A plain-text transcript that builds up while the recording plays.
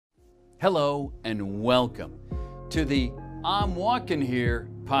Hello and welcome to the I'm Walking Here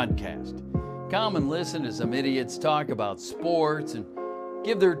podcast. Come and listen to some idiots talk about sports and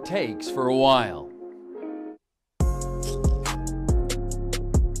give their takes for a while.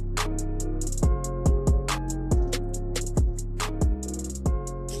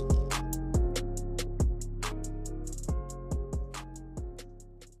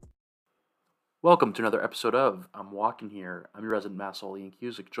 Welcome to another episode of I'm Walking Here. I'm your resident Massol Ian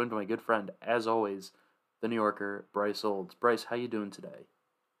Cusick, joined by my good friend, as always, the New Yorker, Bryce Olds. Bryce, how you doing today?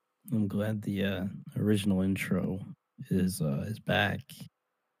 I'm glad the original intro is back.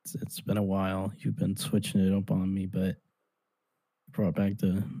 It's been a while. You've been switching it up on me, but brought back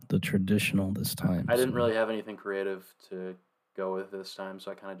the traditional this time. I didn't really have anything creative to go with this time,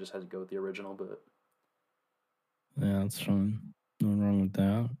 so I kind of just had to go with the original, but... Yeah, that's fine. Nothing wrong with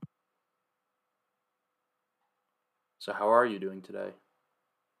that. So how are you doing today?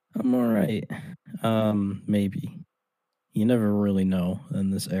 I'm all right. Maybe. You never really know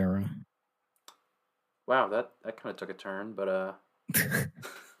in this era. Wow, that kind of took a turn, but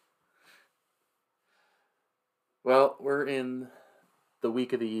well, we're in the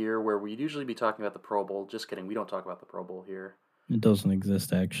week of the year where we'd usually be talking about the Pro Bowl. Just kidding, we don't talk about the Pro Bowl here. It doesn't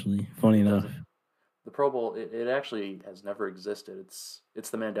exist, actually. Funny enough. The Pro Bowl, it actually has never existed. It's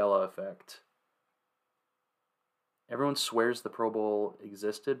the Mandela effect. Everyone swears the Pro Bowl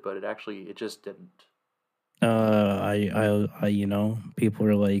existed, but it just didn't. People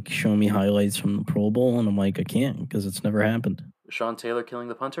are like, show me highlights from the Pro Bowl, and I'm like, I can't, because it's never happened. Sean Taylor killing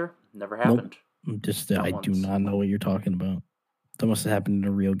the punter? Never happened. Nope. I do not know what you're talking about. That must have happened in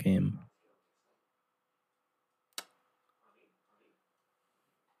a real game.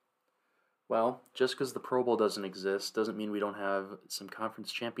 Well, just because the Pro Bowl doesn't exist doesn't mean we don't have some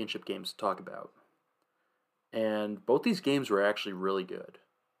conference championship games to talk about. And both these games were actually really good.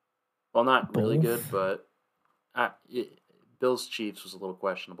 Well, not really good, but Bills-Chiefs was a little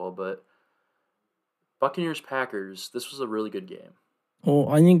questionable. But Buccaneers-Packers, this was a really good game. Well,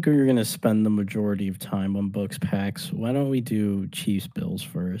 I think you're going to spend the majority of time on Bucs-Packs. Why don't we do Chiefs-Bills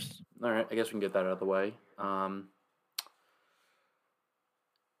first? All right, I guess we can get that out of the way.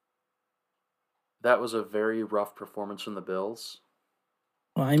 That was a very rough performance from the Bills.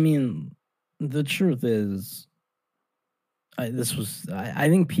 Well, I mean... The truth is, I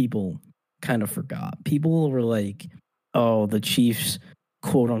think people kind of forgot. People were like, oh, the Chiefs,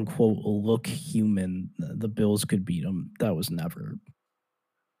 quote unquote, look human. The Bills could beat them. That was just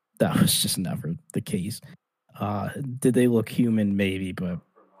never the case. Did they look human? Maybe, but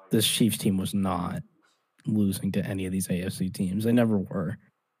this Chiefs team was not losing to any of these AFC teams. They never were.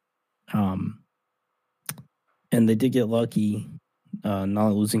 And they did get lucky.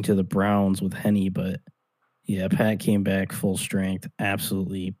 Not losing to the Browns with Henny, but yeah, Pat came back full strength,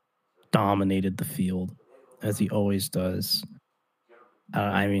 absolutely dominated the field, as he always does.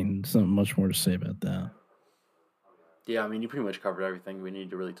 There's not much more to say about that. Yeah, you pretty much covered everything we need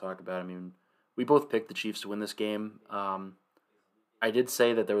to really talk about. We both picked the Chiefs to win this game. I did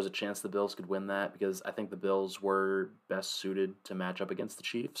say that there was a chance the Bills could win that because I think the Bills were best suited to match up against the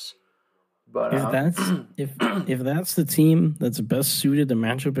Chiefs. But if that's the team that's best suited to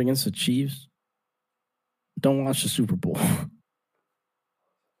match up against the Chiefs, don't watch the Super Bowl.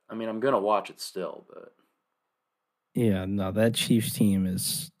 I'm gonna watch it still, but yeah, no, that Chiefs team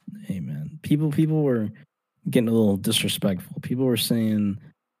is. Hey, man, people were getting a little disrespectful. People were saying,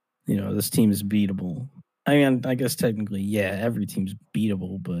 this team is beatable. I guess technically, yeah, every team's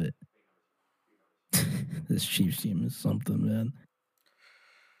beatable, but this Chiefs team is something, man.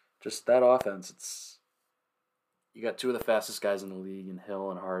 Just that offense, you got two of the fastest guys in the league in Hill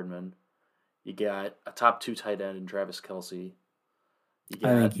and Hardman. You got a top 2 tight end in Travis Kelce. You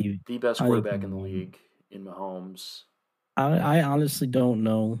got the best quarterback in the league in Mahomes. I honestly don't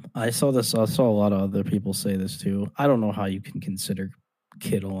know. I saw a lot of other people say this too. I don't know how you can consider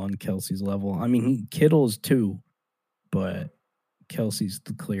Kittle on Kelce's level. Kittle is 2, but Kelce's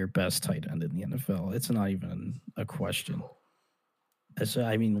the clear best tight end in the NFL. It's not even a question. So,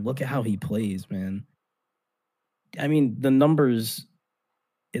 look at how he plays, man. The numbers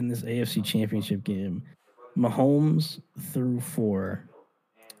in this AFC Championship game, Mahomes threw for,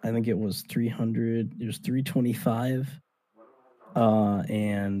 I think it was 300, it was 325.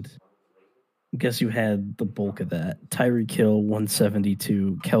 And guess you had the bulk of that. Tyreek Hill,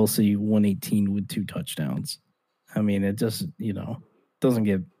 172, Kelce, 118 with 2 touchdowns. It just, doesn't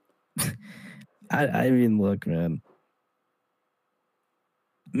get... look, man.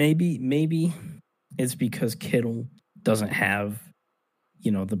 Maybe it's because Kittle doesn't have,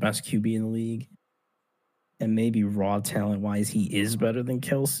 the best QB in the league. And maybe raw talent-wise, he is better than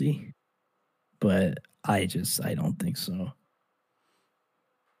Kelce. but I don't think so.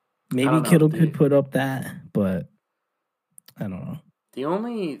 Maybe don't know. Kittle could put up that, but I don't know. The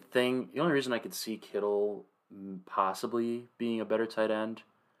only reason I could see Kittle possibly being a better tight end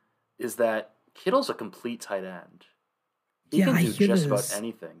is that Kittle's a complete tight end. He can do just about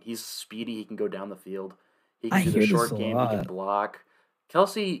anything. He's speedy. He can go down the field. He can do the short game. He can block.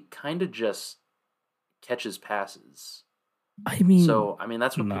 Kelce kind of just catches passes. I mean,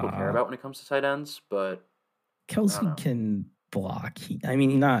 that's what people care about when it comes to tight ends. But Kelce can block.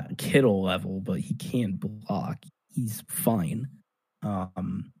 Not Kittle level, but he can block. He's fine.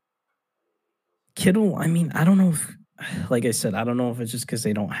 Kittle, I don't know if, like I said, I don't know if it's just because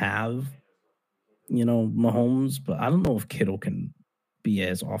they don't have, Mahomes, but I don't know if Kittle can be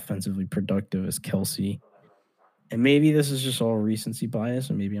as offensively productive as Kelce. And maybe this is just all recency bias,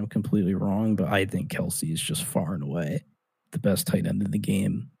 and maybe I'm completely wrong, but I think Kelce is just far and away the best tight end in the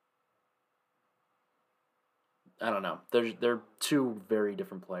game. I don't know. They're two very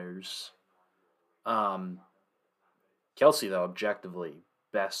different players. Kelce, though, objectively,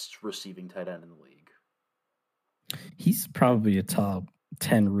 best receiving tight end in the league. He's probably a top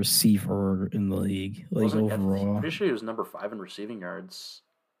 10 receiver in the league, overall. I'm pretty sure he was number 5 in receiving yards,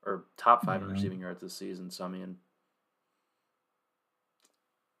 or top 5 in receiving yards this season. So,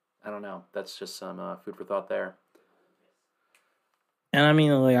 I don't know. That's just some food for thought there. And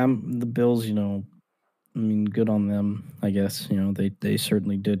I'm the Bills, good on them, I guess. They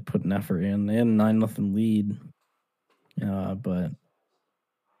certainly did put an effort in. They had a 9-0 lead, but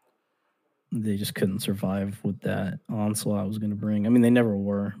they just couldn't survive what that onslaught was going to bring. They never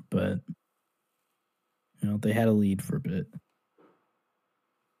were, but they had a lead for a bit.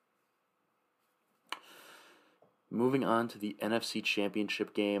 Moving on to the NFC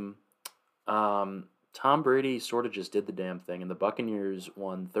Championship game, Tom Brady sort of just did the damn thing, and the Buccaneers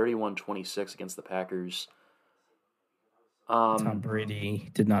won 31-26 against the Packers. Tom Brady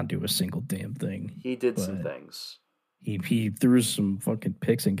did not do a single damn thing. He did some things. He threw some fucking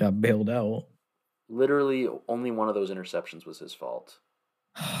picks and got bailed out. Literally, only one of those interceptions was his fault.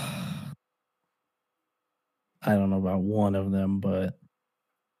 I don't know about one of them, but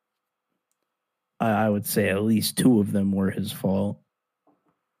I would say at least 2 of them were his fault.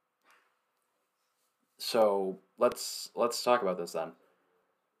 So let's talk about this then.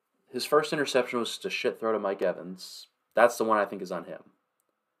 His first interception was just a shit throw to Mike Evans. That's the one I think is on him.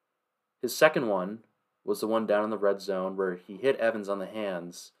 His second one was the one down in the red zone where he hit Evans on the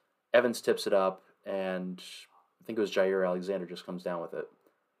hands. Evans tips it up, and I think it was Jair Alexander just comes down with it.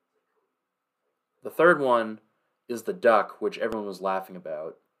 The third one is the duck, which everyone was laughing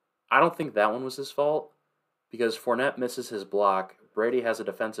about. I don't think that one was his fault because Fournette misses his block. Brady has a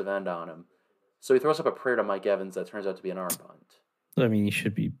defensive end on him. So he throws up a prayer to Mike Evans that turns out to be an arm punt. He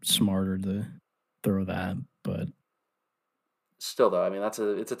should be smarter to throw that, but still, though,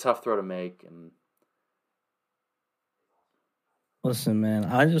 it's a tough throw to make. And listen, man,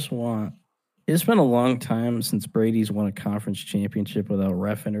 it's been a long time since Brady's won a conference championship without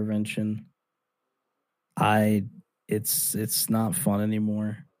ref intervention. It's not fun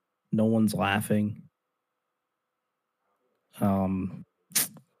anymore. No one's laughing.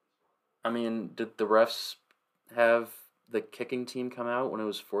 Did the refs have the kicking team come out when it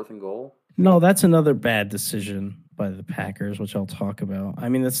was 4th and goal? No, that's another bad decision by the Packers, which I'll talk about.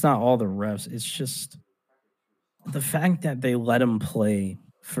 It's not all the refs. It's just the fact that they let him play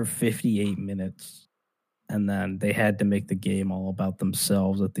for 58 minutes and then they had to make the game all about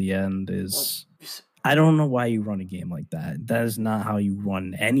themselves at the end is... I don't know why you run a game like that. That is not how you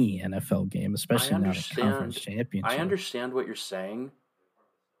run any NFL game, especially not a conference championship. I understand what you're saying,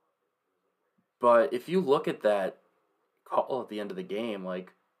 but if you look at that call at the end of the game,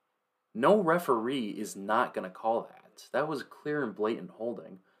 no referee is not going to call that. That was clear and blatant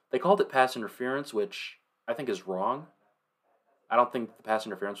holding. They called it pass interference, which I think is wrong. I don't think the pass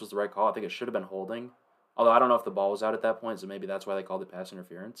interference was the right call. I think it should have been holding. Although I don't know if the ball was out at that point, so maybe that's why they called it pass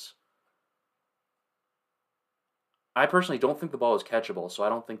interference. I personally don't think the ball was catchable, so I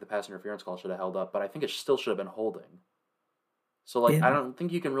don't think the pass interference call should have held up, but I think it still should have been holding. So, I don't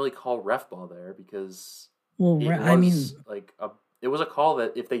think you can really call ref ball there because it was a call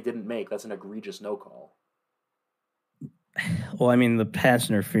that if they didn't make, that's an egregious no call. Well, the pass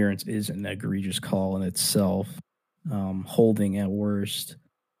interference is an egregious call in itself, holding at worst.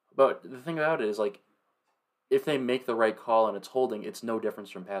 But the thing about it is, if they make the right call and it's holding, it's no difference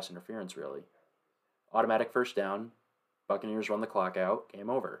from pass interference, really. Automatic first down, Buccaneers run the clock out, game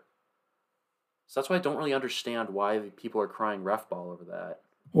over. So that's why I don't really understand why people are crying ref ball over that.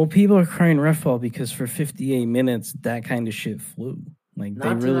 Well, people are crying ref ball because for 58 minutes, that kind of shit flew. Like Not they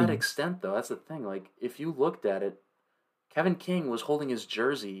to that really, extent, though. That's the thing. Like, if you looked at it, Kevin King was holding his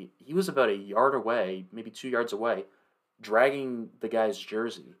jersey. He was about a yard away, maybe 2 yards away, dragging the guy's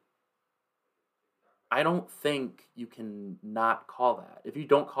jersey. I don't think you can not call that. If you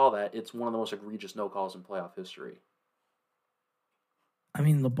don't call that, it's one of the most egregious no calls in playoff history. I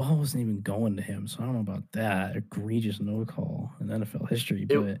mean, the ball wasn't even going to him, so I don't know about that egregious no call in NFL history.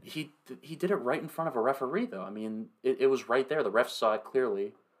 But He did it right in front of a referee, though. I mean, it was right there. The ref saw it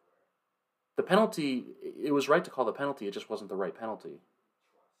clearly. The penalty, it was right to call the penalty. It just wasn't the right penalty.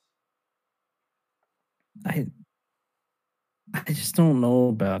 I just don't know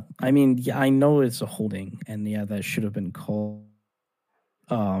about. I mean, yeah, I know it's a holding, and yeah, that should have been called.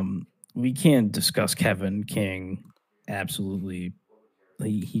 We can't discuss Kevin King. Absolutely,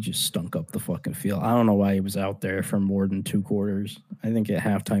 he just stunk up the fucking field. I don't know why he was out there for more than 2 quarters. I think at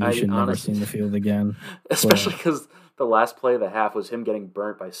halftime he should never seen the field again. Especially because the last play of the half was him getting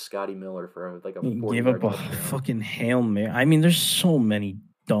burnt by Scotty Miller for like a 40-yard gave up a touchdown. fucking Hail Mary. I mean, there's so many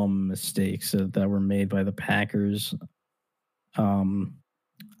dumb mistakes that were made by the Packers. I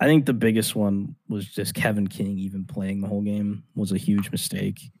think the biggest one was just Kevin King even playing the whole game was a huge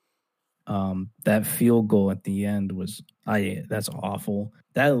mistake. That field goal at the end was that's awful.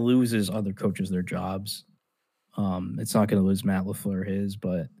 That loses other coaches their jobs. It's not going to lose Matt LaFleur his,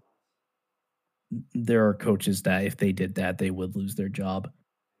 but there are coaches that if they did that, they would lose their job.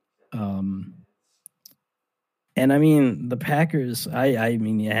 And I mean, the Packers, I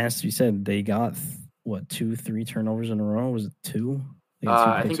mean, it has to be said, they got 2-3 turnovers in a row? Was it 2?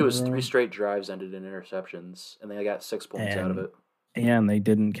 I think it was 3 straight drives ended in interceptions, and they got 6 points out of it. And they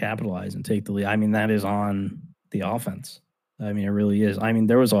didn't capitalize and take the lead. I mean, that is on the offense. I mean, it really is. I mean,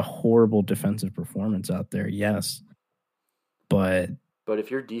 there was a horrible defensive performance out there, yes. But if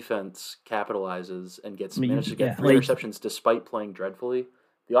your defense capitalizes and managed to get 3 interceptions despite playing dreadfully,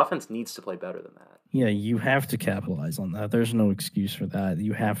 the offense needs to play better than that. Yeah, you have to capitalize on that. There's no excuse for that.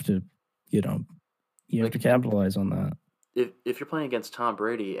 You have to, you have to capitalize on that. If you're playing against Tom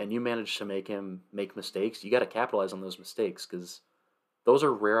Brady and you manage to make him make mistakes, you got to capitalize on those mistakes because those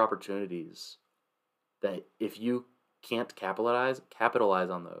are rare opportunities that if you can't capitalize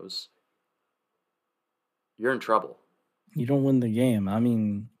on those, you're in trouble. You don't win the game. I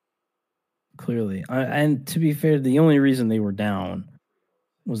mean, clearly. And to be fair, the only reason they were down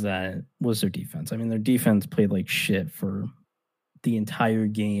was their defense. I mean, their defense played like shit for the entire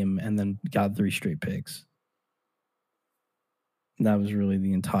game and then got 3 straight picks. That was really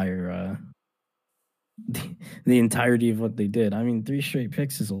the entire the entirety of what they did. I mean, 3 straight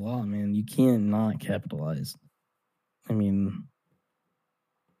picks is a lot, man. You can't not capitalize. I mean,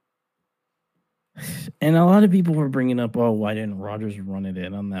 and a lot of people were bringing up, oh, why didn't Rodgers run it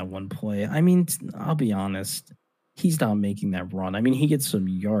in on that one play? I mean, I'll be honest. He's not making that run. I mean, he gets some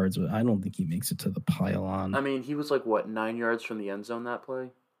yards, but I don't think he makes it to the pylon. I mean, he was like, 9 yards from the end zone that play?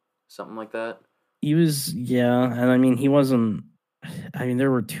 Something like that? He was, yeah. And I mean, he wasn't. I mean,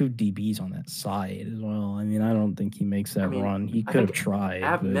 there were 2 DBs on that side as well. I mean, I don't think he makes that run. He could have tried.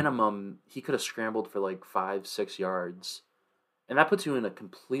 At minimum, he could have scrambled for like 5-6 yards. And that puts you in a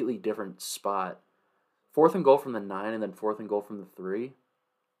completely different spot. 4th and goal from the 9 and then 4th and goal from the 3.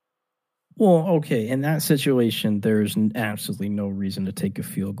 Well, okay. In that situation, there's absolutely no reason to take a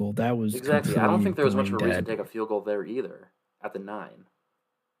field goal. That was exactly. I don't think there was much of a reason to take a field goal there either at the 9.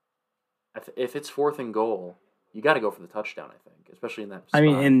 If it's 4th and goal, you got to go for the touchdown, I think, especially in that spot. I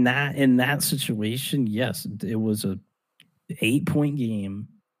mean, in that situation, yes, it was a 8-point game,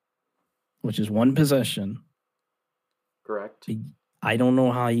 which is 1 possession. Correct. I don't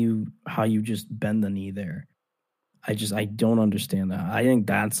know how you just bend the knee there. I don't understand that. I think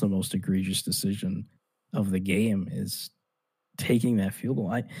that's the most egregious decision of the game is taking that field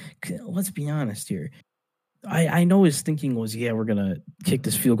goal. Let's be honest here. I know his thinking was, yeah, we're gonna kick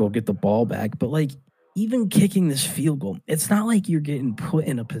this field goal, get the ball back, but like even kicking this field goal, it's not like you're getting put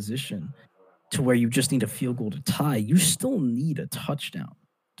in a position to where you just need a field goal to tie. You still need a touchdown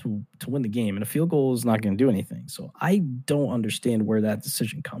to win the game, and a field goal is not going to do anything. So I don't understand where that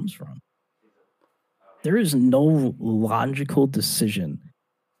decision comes from. There is no logical decision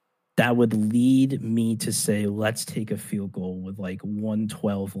that would lead me to say, let's take a field goal with like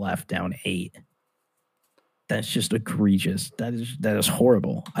 1:12 left, down 8. That's just egregious. That is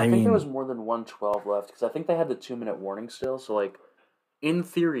horrible. I think there was more than 1:12 left because I think they had the 2-minute warning still. So, like, in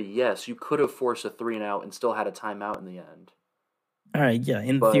theory, yes, you could have forced a 3-and-out and still had a timeout in the end. All right, yeah,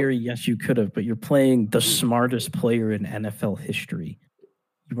 in theory, yes, you could have, but you're playing the smartest player in NFL history.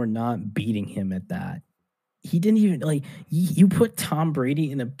 You were not beating him at that. He didn't even, you put Tom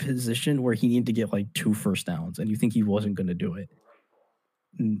Brady in a position where he needed to get, 2 first downs, and you think he wasn't going to do it.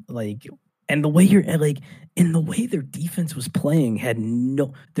 Like, and the way in the way their defense was playing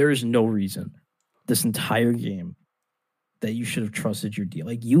there is no reason this entire game that you should have trusted your deal.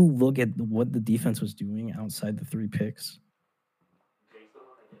 Like, you look at what the defense was doing outside the 3 picks.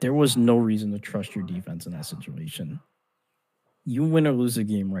 There was no reason to trust your defense in that situation. You win or lose a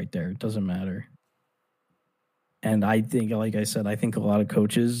game right there. It doesn't matter. And I think, like I said, I think a lot of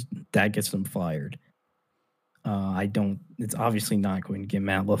coaches, that gets them fired. It's obviously not going to get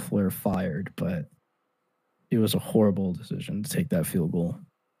Matt LaFleur fired, but it was a horrible decision to take that field goal.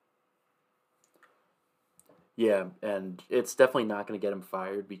 Yeah, and it's definitely not going to get him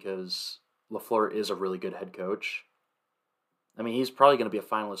fired because LaFleur is a really good head coach. I mean, he's probably going to be a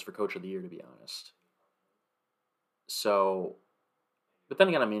finalist for Coach of the Year, to be honest. So, but then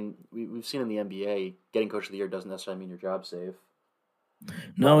again, I mean, we've seen in the NBA, getting Coach of the Year doesn't necessarily mean your job's safe.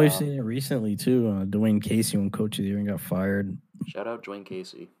 No, we've seen it recently too. Dwayne Casey won Coach of the Year and got fired. Shout out Dwayne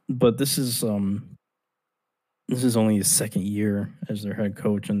Casey. But this is only his second year as their head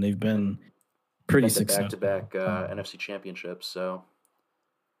coach, and they've been pretty successful. Back-to-back NFC championships. So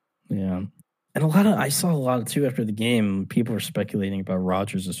yeah, and I saw a lot too after the game. People were speculating about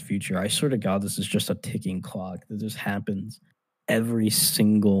Rodgers' future. I swear to God, this is just a ticking clock that just happens every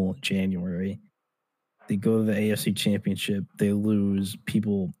single January. They go to the AFC Championship, they lose.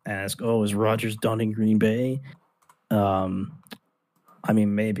 People ask, "Oh, is Rodgers done in Green Bay?" I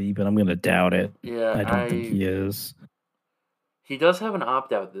mean, maybe, but I'm going to doubt it. Yeah, I don't think he is. He does have an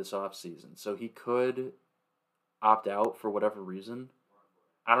opt-out this offseason, so he could opt out for whatever reason.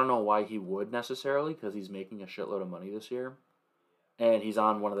 I don't know why he would necessarily, because he's making a shitload of money this year, and he's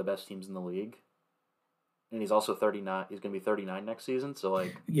on one of the best teams in the league. And he's also 39. He's going to be 39 next season. So,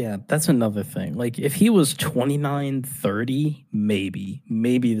 like... Yeah, that's another thing. Like, if he was 29, 30,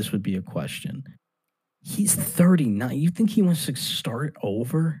 maybe this would be a question. He's 39. You think he wants to start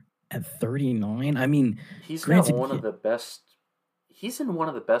over at 39? I mean... He's got one of the best... He's in one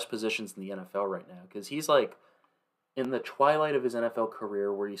of the best positions in the NFL right now. Because he's, like, in the twilight of his NFL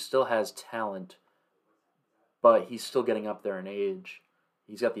career where he still has talent, but he's still getting up there in age.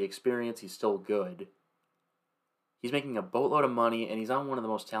 He's got the experience. He's still good. He's making a boatload of money, and he's on one of the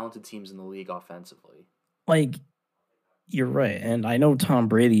most talented teams in the league offensively. Like, you're right. And I know Tom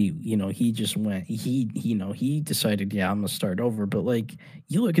Brady, he just went, he decided, I'm going to start over. But, like,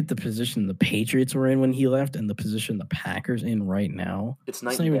 you look at the position the Patriots were in when he left and the position the Packers in right now. It's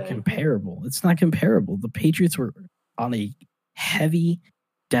not even comparable. It's not comparable. The Patriots were on a heavy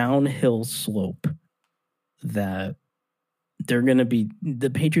downhill slope that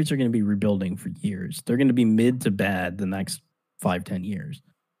the Patriots are going to be rebuilding for years. They're going to be mid to bad the next 5-10 years.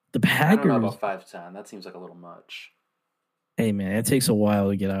 The Packers... I don't know about 5-10. That seems like a little much. Hey, man, it takes a while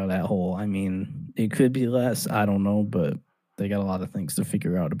to get out of that hole. I mean, it could be less. I don't know, but they got a lot of things to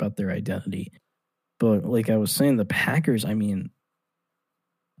figure out about their identity. But like I was saying, the Packers, I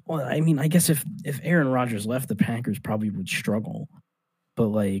guess if Aaron Rodgers left, the Packers probably would struggle. But,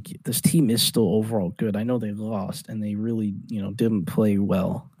 like, this team is still overall good. I know they lost, and they really, didn't play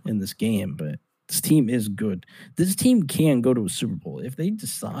well in this game, but this team is good. This team can go to a Super Bowl. If they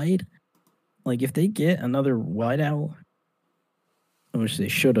decide, like, if they get another wideout, which they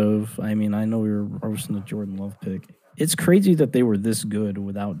should have. I mean, I know we were roasting the Jordan Love pick. It's crazy that they were this good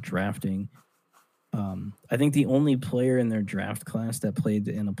without drafting. I think the only player in their draft class that played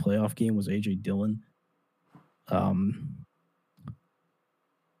in a playoff game was A.J. Dillon.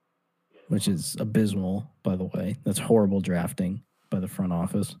 Which is abysmal, by the way. That's horrible drafting by the front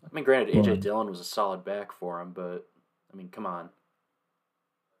office. I mean, granted, A.J. Dillon was a solid back for him, but, I mean, come on.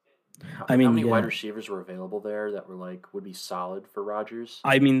 How many wide receivers were available there that were, like, would be solid for Rodgers?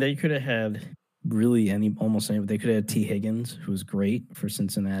 I mean, they could have had almost any. They could have had T. Higgins, who was great for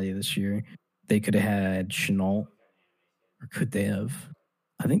Cincinnati this year. They could have had Shenault. Or could they have?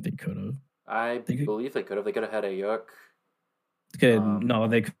 I think they could have. I believe they could have. They could have had Ayuk. No,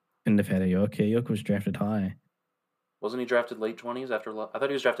 they couldn't have had Ayuk. Ayuk was drafted high. Wasn't he drafted late 20s after Love? I thought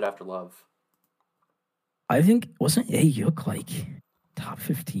he was drafted after Love. I think, wasn't Ayuk like top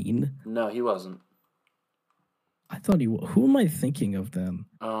 15? No, he wasn't. I thought he was. Who am I thinking of then?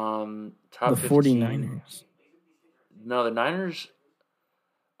 Top the 15. 49ers. No, the Niners.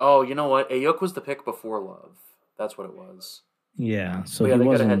 Oh, you know what? Ayuk was the pick before Love. That's what it was. Yeah, so they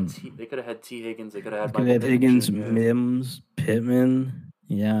could have had T. Higgins. They could have had Higgins, Mims, Pittman.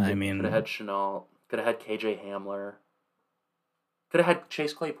 Yeah, I mean, could have had Shenault. Could have had KJ Hamler. Could have had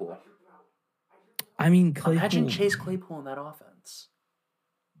Chase Claypool. I mean, Claypool. Imagine Chase Claypool in that offense.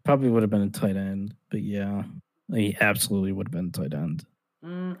 Probably would have been a tight end, but yeah, he absolutely would have been a tight end. I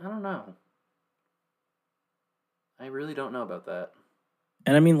don't know. I really don't know about that.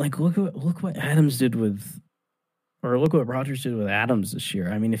 And I mean, like, look what Adams did with, or look what Rodgers did with Adams this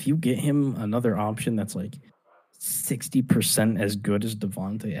year. I mean, if you get him another option that's like 60% as good as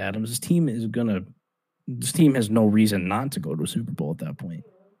Devontae Adams, this team has no reason not to go to a Super Bowl at that point.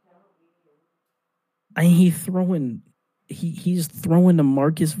 I mean, he's throwing to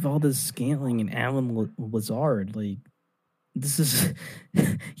Marcus Valdes-Scantling and Alan Lazard. Like, this is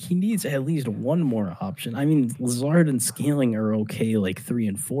he needs at least one more option. I mean, Lazard and Scantling are okay, like 3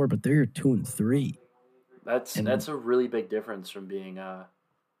 and 4, but they're 2 and 3. That's a really big difference from being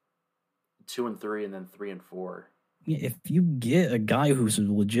 2 and 3 and then 3 and 4. Yeah, if you get a guy who's a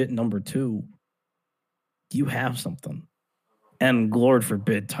legit number 2, you have something. And Lord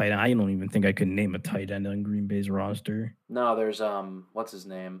forbid, tight end. I don't even think I could name a tight end on Green Bay's roster. No, there's what's his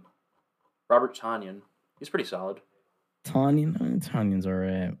name? Robert Tonyan. He's pretty solid. Tanyan's all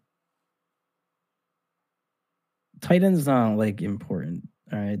right. Tight end's not like important.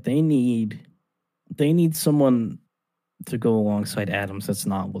 All right, they need someone to go alongside Adams that's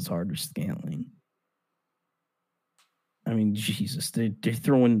not Lazard or Scantling. I mean, Jesus, they're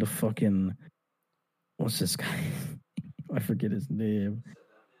throwing the fucking, what's this guy? I forget his name.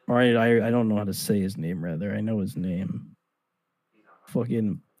 All right, I don't know how to say his name, rather. I know his name.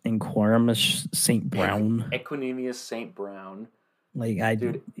 Fucking Equanimeous St. Brown. Equanimeous St. Brown. Like,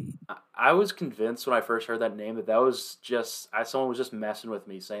 I was convinced when I first heard that name that was just, someone was just messing with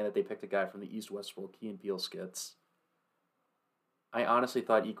me, saying that they picked a guy from the East-West Key and Peele skits. I honestly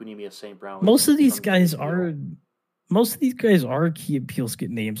thought Equanimeous St. Brown was most of these guys are Key and Peele skit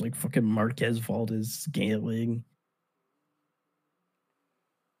names, like fucking Marquez Valdes-Scantling.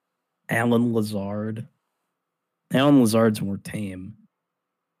 Alan Lazard. Alan Lazard's more tame.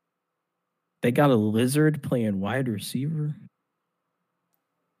 They got a lizard playing wide receiver.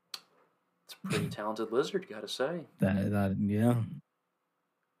 It's a pretty talented lizard, gotta say. That yeah.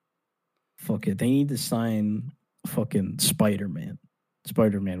 Fuck it. They need to sign fucking Spider-Man.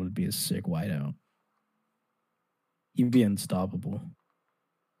 Spider-Man would be a sick wideout. He'd be unstoppable.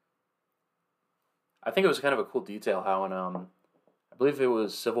 I think it was kind of a cool detail how in I believe it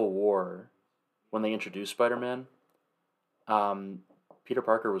was Civil War when they introduced Spider-Man. Peter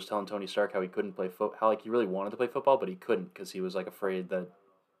Parker was telling Tony Stark how he couldn't play how like he really wanted to play football, but he couldn't because he was like afraid that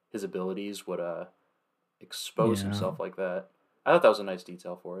his abilities would expose himself like that. I thought that was a nice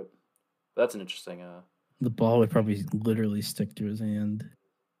detail for it. But that's an interesting. The ball would probably literally stick to his hand.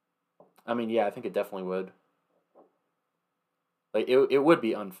 I mean, yeah, I think it definitely would. Like it would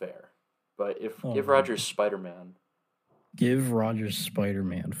be unfair, but give Rodgers Spider-Man. Give Rodgers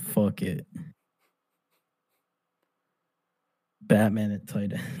Spider-Man. Fuck it. Batman at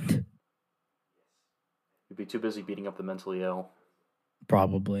tight end. He'd be too busy beating up the mentally ill.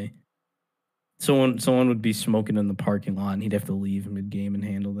 Probably. Someone would be smoking in the parking lot and he'd have to leave mid-game and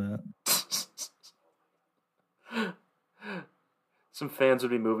handle that. Some fans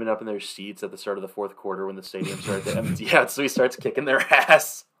would be moving up in their seats at the start of the fourth quarter when the stadium started to empty out, so he starts kicking their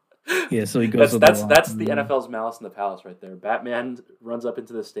ass. Yeah, so he goes. That's the NFL's Malice in the Palace right there. Batman runs up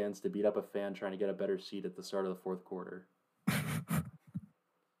into the stands to beat up a fan trying to get a better seat at the start of the fourth quarter.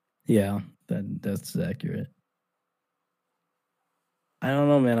 Yeah, that's accurate. I don't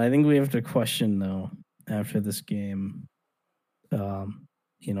know, man. I think we have to question though after this game.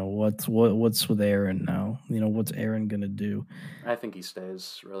 What's with Aaron now? What's Aaron gonna do? I think he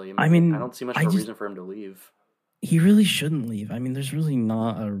stays. Really, I mean, I don't see much of a reason for him to leave. He really shouldn't leave. I mean, there's really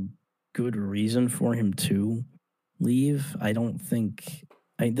not a good reason for him to leave. I don't think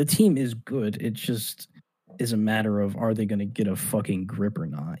the team is good. It just is a matter of are they going to get a fucking grip or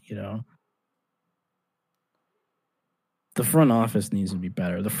not, The front office needs to be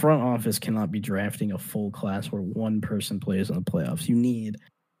better. The front office cannot be drafting a full class where one person plays in the playoffs. You need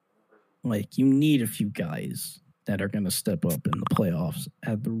a few guys that are going to step up in the playoffs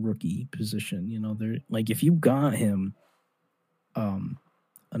at the rookie position. They're like, if you got him,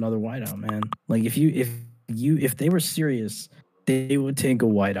 another wideout, man. Like if they were serious, they would take a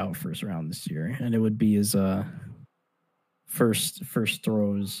wideout first round this year, and it would be his first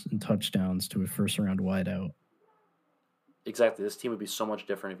throws and touchdowns to a first round wideout. Exactly. This team would be so much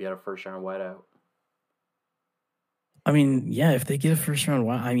different if you had a first round wideout. I mean, yeah, if they get a first round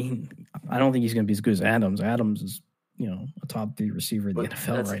wideout, I mean, I don't think he's going to be as good as Adams. Adams is, a top 3 receiver in the NFL right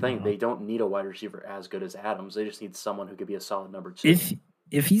now. That's the thing. They don't need a wide receiver as good as Adams. They just need someone who could be a solid number 2.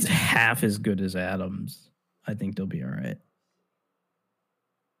 If he's half as good as Adams, I think they'll be all right.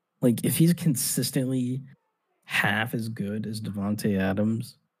 Like, if he's consistently half as good as Devontae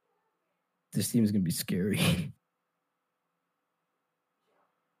Adams, this team is going to be scary.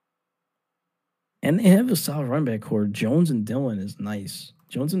 And they have a solid running back core. Jones and Dillon is nice.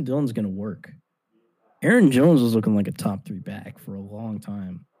 Jones and Dillon's going to work. Aaron Jones was looking like a top 3 back for a long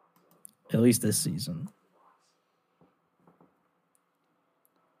time, at least this season.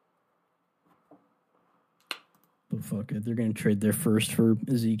 But fuck it, they're going to trade their first for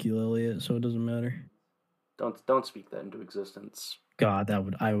Ezekiel Elliott, so it doesn't matter. Don't speak that into existence. God,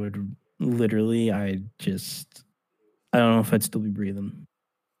 I would literally, I don't know if I'd still be breathing.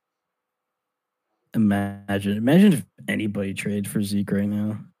 Imagine if anybody traded for Zeke right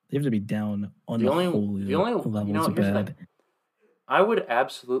now. They have to be down unholy levels of bad. I would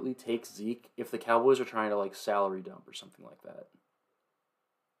absolutely take Zeke if the Cowboys are trying to like salary dump or something like that.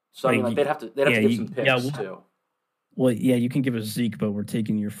 So I mean, they'd have to give some picks too. Well, yeah, you can give us Zeke, but we're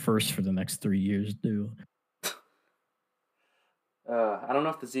taking your first for the next 3 years, too. I don't know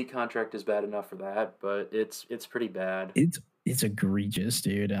if the Zeke contract is bad enough for that, but it's pretty bad. It's egregious,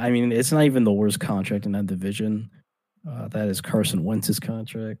 dude. I mean, it's not even the worst contract in that division. That is Carson Wentz's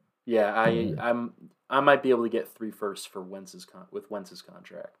contract. Yeah, I might be able to get 3 firsts for Wentz's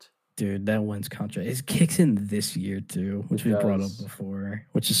contract. Dude, that Wentz contract it kicks in this year too, which we brought up before,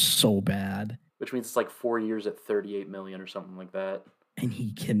 which is so bad. Which means it's like 4 years at $38 million or something like that. And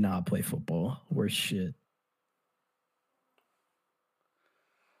he cannot play football. Worse shit.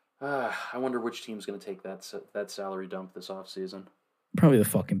 I wonder which team's going to take that salary dump this offseason. Probably the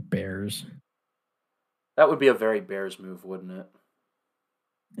fucking Bears. That would be a very Bears move, wouldn't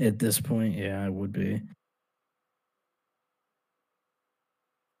it? At this point, yeah, it would be.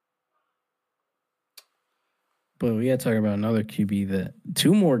 But we got to talk about another QB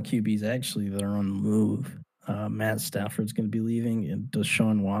 2 more QBs actually that are on the move. Matt Stafford's going to be leaving, and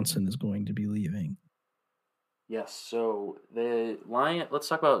Deshaun Watson is going to be leaving. Yes, so let's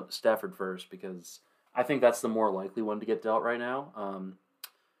talk about Stafford first, because I think that's the more likely one to get dealt right now.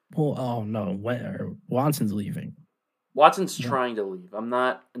 Watson's leaving. Watson's trying to leave. I'm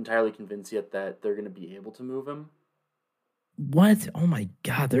not entirely convinced yet that they're going to be able to move him. What? Oh my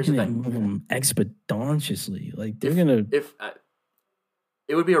God! They're going to move him expeditiously. Like they're going to.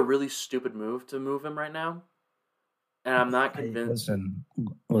 It would be a really stupid move to move him right now, and I'm not convinced.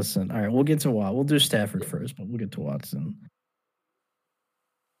 Listen. All right, we'll get to Watson. We'll do Stafford first, but we'll get to Watson.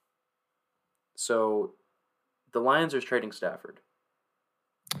 So, the Lions are trading Stafford.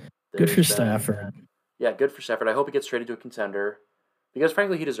 Good for Stafford. Yeah, good for Stafford. I hope he gets traded to a contender, because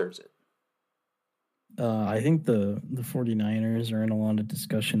frankly, he deserves it. I think the 49ers are in a lot of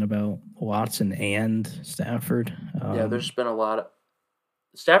discussion about Watson and Stafford. Yeah, there's been a lot of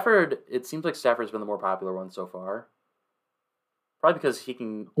Stafford. It seems like Stafford's been the more popular one so far. Probably because he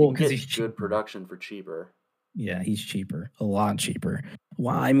can get good production for cheaper. Yeah, he's cheaper, a lot cheaper.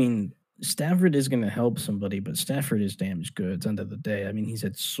 Well, I mean, Stafford is going to help somebody, but Stafford is damaged goods. End of the day, I mean, he's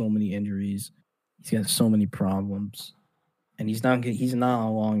had so many injuries, he's got so many problems. And he's not a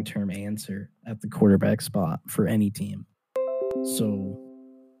long-term answer at the quarterback spot for any team. So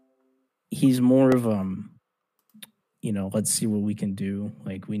he's more of let's see what we can do.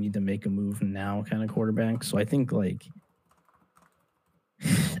 Like we need to make a move now kind of quarterback. So I think I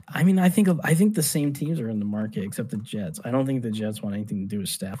think the same teams are in the market except the Jets. I don't think the Jets want anything to do with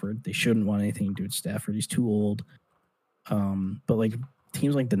Stafford. They shouldn't want anything to do with Stafford. He's too old. But like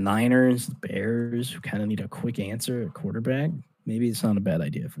teams like the Niners, the Bears, who kind of need a quick answer at quarterback, maybe it's not a bad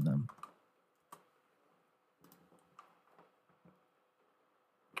idea for them.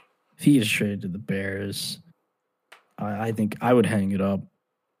 If he is traded to the Bears, I think I would hang it up.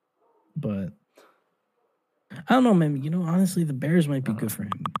 But I don't know, man. Honestly, the Bears might be good for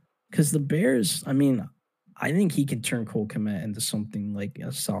him. Because the Bears, I mean, I think he can turn Cole Kmet into something like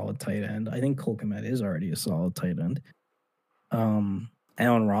a solid tight end. I think Cole Kmet is already a solid tight end.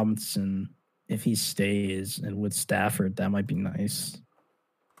 Allen Robinson, if he stays, and with Stafford, that might be nice.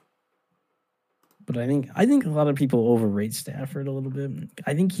 But I think a lot of people overrate Stafford a little bit.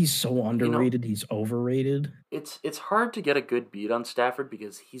 I think he's so underrated. He's overrated. It's hard to get a good beat on Stafford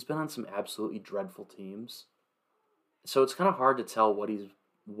because he's been on some absolutely dreadful teams. So it's kind of hard to tell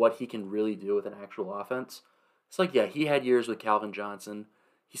what he can really do with an actual offense. It's like, yeah, he had years with Calvin Johnson.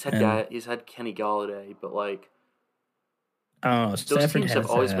 He's had Kenny Galladay, but like those Stafford teams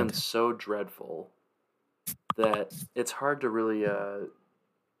have always been so dreadful that it's hard to really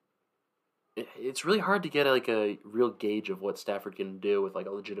it's really hard to get like a real gauge of what Stafford can do with like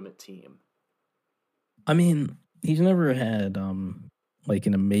a legitimate team. I mean, he's never had like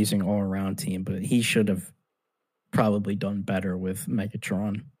an amazing all-around team, but he should have probably done better with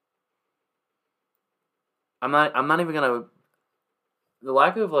Megatron. I'm not even gonna. The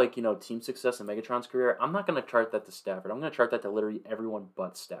lack of team success in Megatron's career, I'm not gonna chart that to Stafford. I'm gonna chart that to literally everyone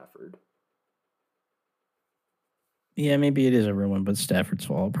but Stafford. Yeah, maybe it is everyone but Stafford's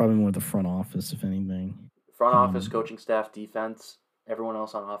fault. Probably more the front office, if anything. Front office, coaching staff, defense, everyone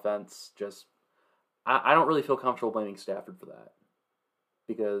else on offense. Just, I don't really feel comfortable blaming Stafford for that,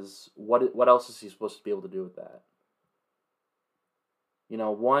 because what else is he supposed to be able to do with that?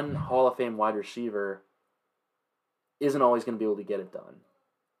 One Hall of Fame wide receiver isn't always going to be able to get it done.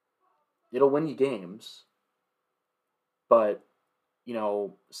 It'll win you games, but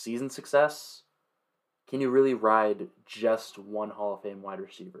season success. Can you really ride just one Hall of Fame wide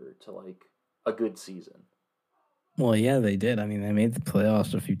receiver to like a good season? Well, yeah, they did. I mean, they made the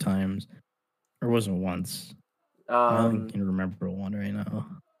playoffs a few times, or was it once? I only can remember one right now.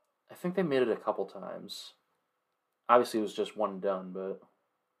 I think they made it a couple times. Obviously, it was just one and done, but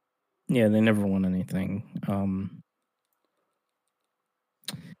yeah, they never won anything.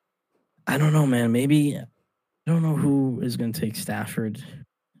 I don't know, man. Maybe I don't know who is going to take Stafford.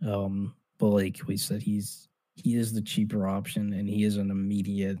 But like we said, he is the cheaper option, and he is an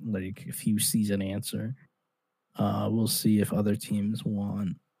immediate, like, a few season answer. We'll see if other teams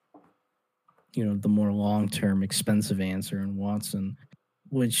want, the more long term expensive answer in Watson,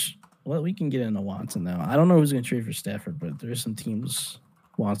 which we can get into Watson now. I don't know who's going to trade for Stafford, but there's some teams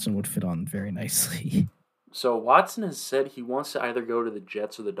Watson would fit on very nicely. So Watson has said he wants to either go to the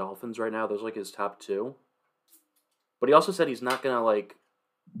Jets or the Dolphins right now. Those are like his top two. But he also said he's not going to like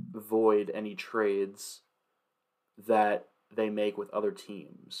void any trades that they make with other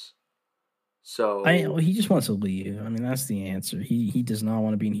teams. So he just wants to leave. I mean, that's the answer. He does not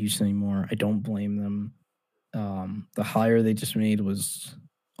want to be in Houston anymore. I don't blame them. The hire they just made was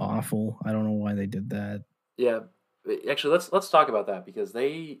awful. I don't know why they did that. Yeah, actually, let's talk about that, because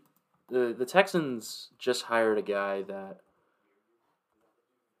the Texans just hired a guy that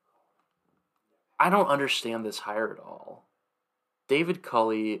I don't understand this hire at all. David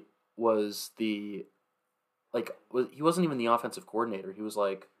Culley he wasn't even the offensive coordinator. He was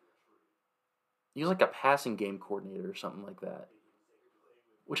like a passing game coordinator or something like that.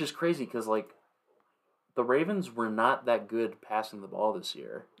 Which is crazy, because like the Ravens were not that good passing the ball this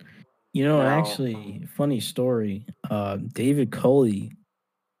year. Actually, funny story. David Culley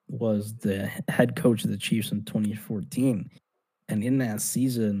was the head coach of the Chiefs in 2014. And in that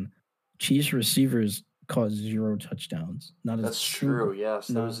season, Chiefs receivers caught 0 touchdowns. That's true, yes.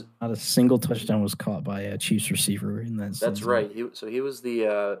 Not a single touchdown was caught by a Chiefs receiver in that season. That's right. He was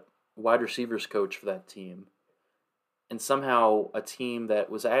the wide receivers coach for that team. And somehow a team that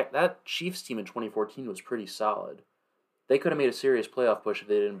Chiefs team in 2014 was pretty solid. They could have made a serious playoff push if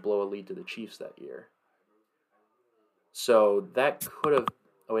they didn't blow a lead to the Chiefs that year. So that could have.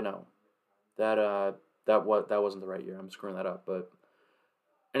 Oh wait, no, that wasn't the right year. I'm screwing that up. But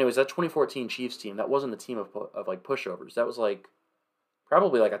anyways, that 2014 Chiefs team, that wasn't a team of like pushovers. That was like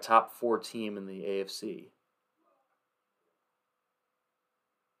probably like a top 4 team in the AFC.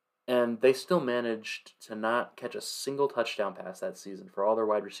 And they still managed to not catch a single touchdown pass that season for all their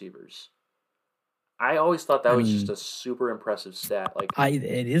wide receivers. I always thought that was just a super impressive stat. Like,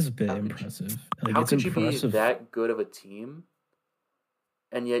 it is a bit impressive. How could you be that good of a team,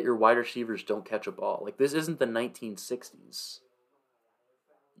 and yet your wide receivers don't catch a ball? Like, this isn't the 1960s.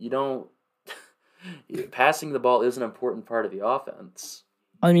 You don't. Passing the ball is an important part of the offense.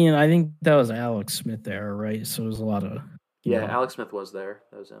 I mean, I think that was Alex Smith there, right? So it was a lot of. Alex Smith was there.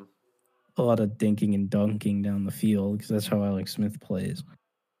 That was him. A lot of dinking and dunking down the field, because that's how Alex Smith plays.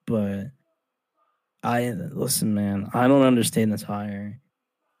 But listen, man, I don't understand this hire.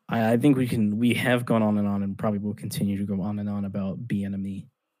 I think we have gone on and probably will continue to go on and on about Bieniemy.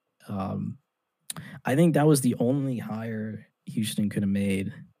 I think that was the only hire Houston could have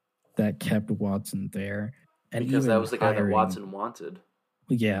made that kept Watson there. And because that was the guy that Watson wanted.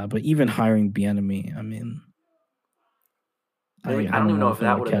 Yeah, but even hiring Bieniemy, I mean, I don't even know if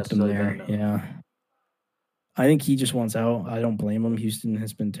that would have kept him there. Yeah, I think he just wants out. I don't blame him. Houston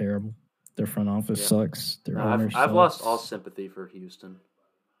has been terrible. Their front office sucks. Their owner sucks. I've lost all sympathy for Houston.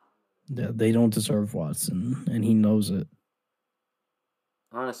 Yeah, they don't deserve Watson, and he knows it.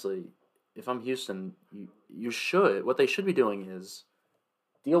 Honestly, if I'm Houston, you should. What they should be doing is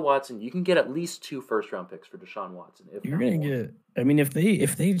deal Watson. You can get at least 2 first-round picks for Deshaun Watson. You're gonna get. I mean, if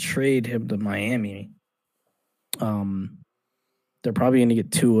they trade him to Miami, they're probably gonna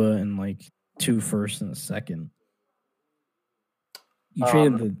get Tua and like 2 firsts and a second. You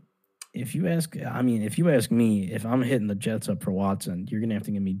traded the. If you ask me, if I'm hitting the Jets up for Watson, you're gonna have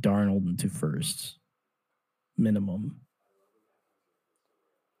to give me Darnold and 2 firsts, minimum.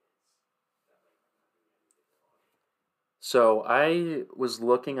 So I was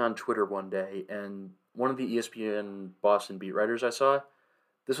looking on Twitter one day, and one of the ESPN Boston beat writers I saw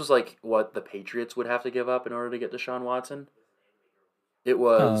This was like what the Patriots would have to give up in order to get Deshaun Watson. It The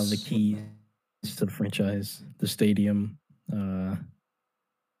was keys to the franchise, the stadium, their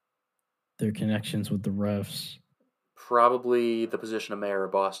connections with the refs. probably the position of mayor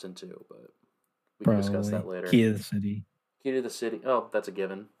of Boston too, but we can discuss that Probably later. key of the city. Key to the city. Oh, that's a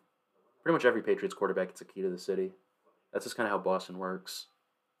given. Pretty much every Patriots quarterback gets a key to the city. That's just kind of how Boston works.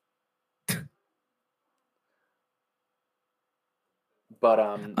 But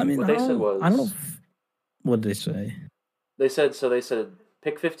I mean, what they said was I don't know. What did they say? they said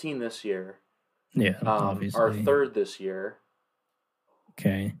pick 15 this year. Yeah, Our obviously. third this year.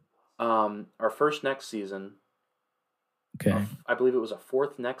 Okay. Our first next season. Okay. I believe it was a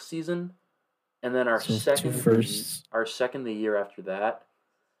fourth next season, and then our So second two firsts. our second the year after that,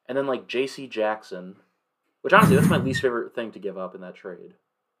 and then like J.C. Jackson, which honestly that's my least favorite thing to give up in that trade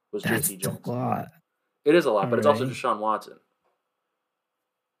was That's J.C. a Jackson. lot. It is a lot, but it's also Alright. Deshaun Watson.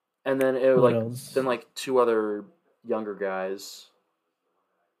 And then it What like else? then like two other younger guys,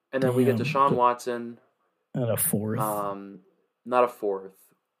 and then we get Damn, Deshaun Watson. And a fourth. Not a fourth.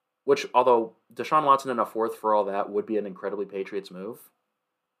 Which, although Deshaun Watson and a fourth for all that would be an incredibly Patriots move.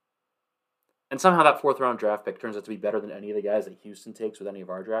 And somehow that fourth round draft pick turns out to be better than any of the guys that Houston takes with any of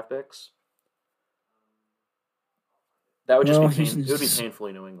our draft picks. That would just Well, be it would be Houston's-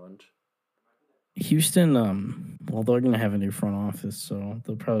 painfully New England. Houston, well, they're going to have a new front office, so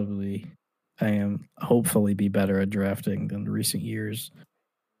they'll probably, hopefully be better at drafting than the recent years.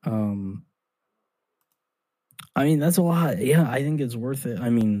 I mean, that's a lot. Yeah, I think it's worth it. I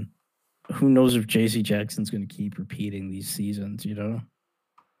mean, who knows if J.C. Jackson's going to keep repeating these seasons, you know?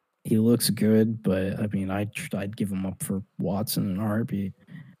 He looks good, but, I mean, I'd give him up for Watson in a heartbeat.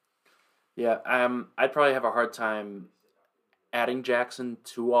 Yeah, I'd probably have a hard time adding Jackson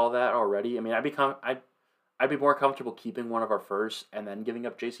to all that already. I mean, I'd be more comfortable keeping one of our first and then giving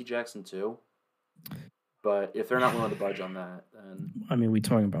up J.C. Jackson too. But if they're not willing to budge on that, then I mean, we're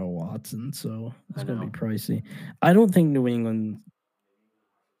talking about Watson, so it's I going to know. be pricey. I don't think New England.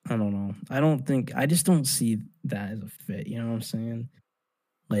 I don't know. I just don't see that as a fit. You know what I'm saying?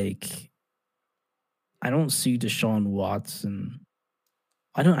 Like, I don't see Deshaun Watson.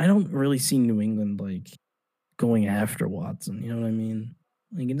 I don't really see New England like going after Watson. You know what I mean?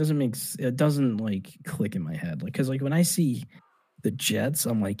 Like, it doesn't like click in my head. Like, because like when I see the Jets,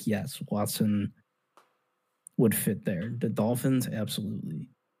 I'm like, yes, Watson would fit there. The Dolphins, absolutely.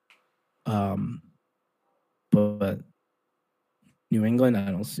 But New England,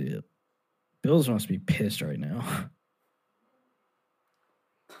 I don't see it. Bills must be pissed right now.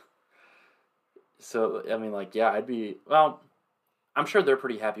 So I mean, like, yeah, I'm sure they're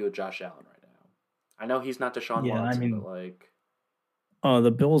pretty happy with Josh Allen right now. I know he's not Deshaun Yeah, I Watson, mean- but like,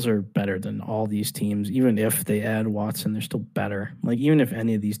 The Bills are better than all these teams. Even if they add Watson, they're still better. Like, even if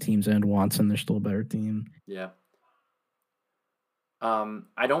any of these teams add Watson, they're still a better team. yeah.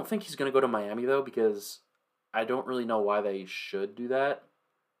 I don't think he's going to go to Miami though, because I don't really know why they should do that.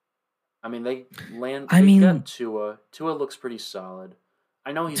 I mean, they got Tua. Tua looks pretty solid.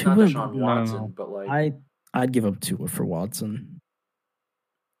 I know he's not Tua, Deshaun Watson, no. but like, I'd give up Tua for Watson.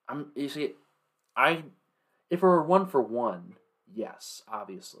 if it were 1-for-1, yes,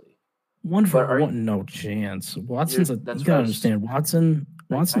 obviously. One for But are one, no chance. Watson's you that's gotta what I was- understand. Watson's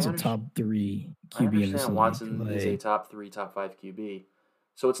a understand- top 3 I QB in this understand league. Watson is a Like, top 3, top 5 QB,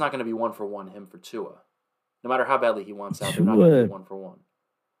 so it's not going to be 1-for-1 him for Tua. No matter how badly he wants out, they're not going to be 1-for-1.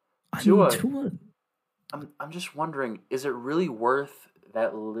 I Tua- mean, Tua. I'm just wondering, is it really worth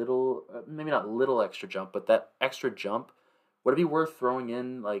that little, maybe not little extra jump, but that extra jump? Would it be worth throwing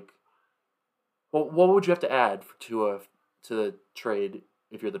in, like, well, what would you have to add for Tua to the trade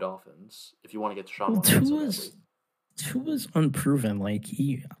if you're the Dolphins, if you want to get Deshaun Well, Watson so badly? Tua's unproven. Like,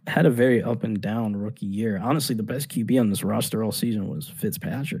 he had a very up and down rookie year. Honestly, the best QB on this roster all season was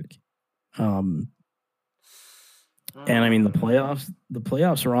Fitzpatrick. And I mean, the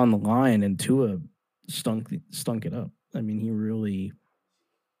playoffs are on the line, and Tua stunk it up. I mean, he really,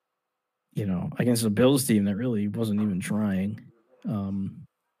 against the Bills team that really wasn't even trying.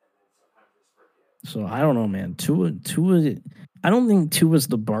 So I don't know, man. Tua. I don't think Tua's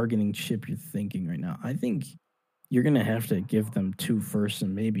the bargaining chip you're thinking right now. I think you're gonna have to give them 2 firsts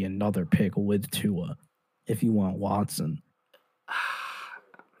and maybe another pick with Tua if you want Watson.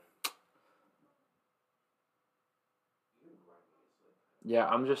 Yeah,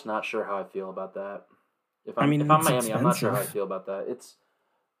 I'm just not sure how I feel about that. If I I'm mean, it's Miami, I'm not sure how I expensive. feel about that.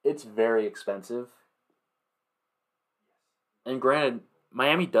 It's very expensive. And granted,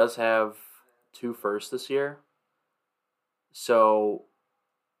 Miami does have 2 firsts this year. So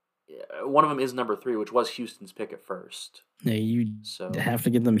one of them is number 3, which was Houston's pick at first. Yeah, you So have to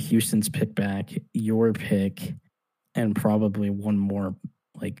give them Houston's pick back, your pick, and probably one more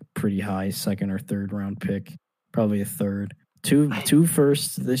like pretty high second or third round pick, probably a third. Two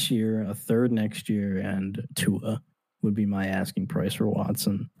firsts this year, a third next year, and Tua would be my asking price for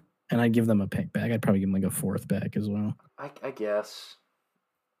Watson. And I'd give them a pick back. I'd probably give them like a fourth back as well. I guess.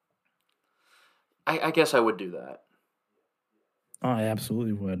 I guess I would do that. Oh, I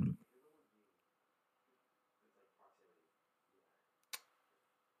absolutely would.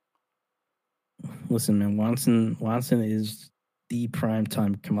 Listen, man, Watson is the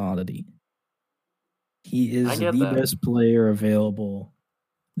primetime commodity. He is the best player available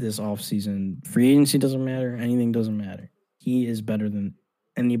this offseason. Free agency doesn't matter. Anything doesn't matter. He is better than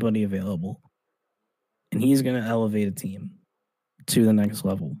anybody available. And he's going to elevate a team to the next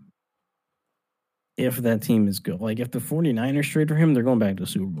level. If that team is good. Like, if the 49ers trade for him, they're going back to the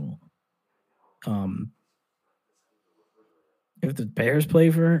Super Bowl. If the Bears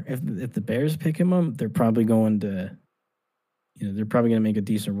if the Bears pick him up, they're probably going to, they're probably going to make a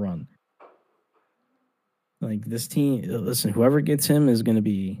decent run. Like, this team, listen, whoever gets him is going to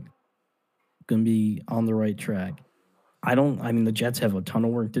be on the right track. The Jets have a ton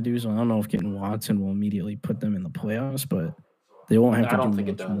of work to do, so I don't know if getting Watson will immediately put them in the playoffs, but they won't have to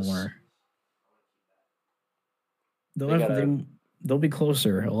do much more. They'll be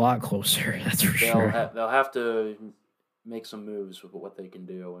closer, a lot closer. That's for sure. They'll have to make some moves with what they can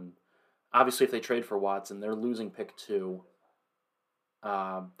do, and obviously, if they trade for Watson, they're losing pick 2.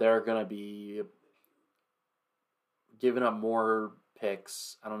 They're gonna be giving up more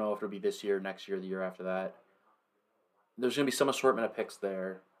picks. I don't know if it'll be this year, next year, the year after that. There's gonna be some assortment of picks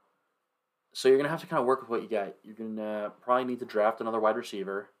there, so you're gonna have to kind of work with what you got. You're gonna probably need to draft another wide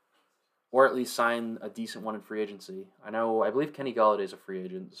receiver, or at least sign a decent one in free agency. I believe Kenny Golladay is a free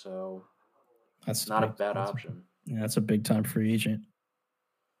agent, so that's not a bad option. Yeah, that's a big time free agent.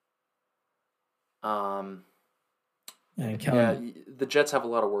 The Jets have a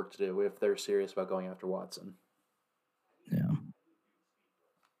lot of work to do if they're serious about going after Watson. Yeah.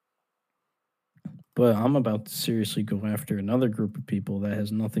 But I'm about to seriously go after another group of people that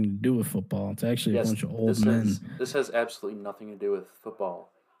has nothing to do with football. It's actually a bunch of old men. This has absolutely nothing to do with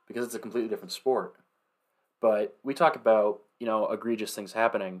football because it's a completely different sport. But we talk about, egregious things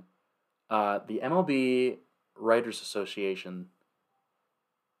happening. The MLB Writers Association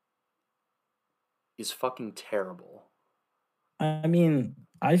is fucking terrible.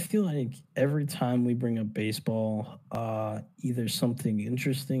 I feel like every time we bring up baseball, either something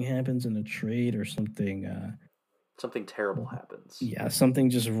interesting happens in a trade or something terrible happens. Yeah, something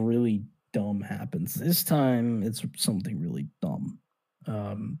just really dumb happens. This time, it's something really dumb.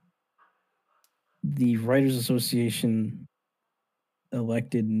 The Writers Association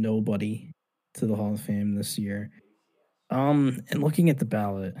elected nobody to the Hall of Fame this year. And looking at the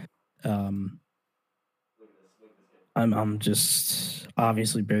ballot, I'm just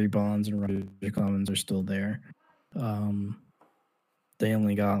obviously Barry Bonds and Roger Clemens are still there. They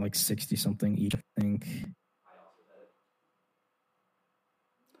only got like 60 something each, I think.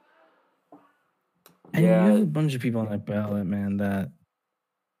 And you have a bunch of people on that ballot, man, that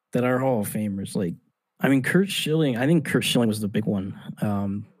are Hall of Famers. Like, Curt Schilling. I think Curt Schilling was the big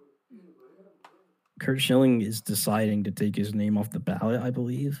one. Curt Schilling is deciding to take his name off the ballot, I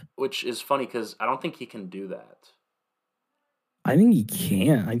believe. Which is funny because I don't think he can do that. I think he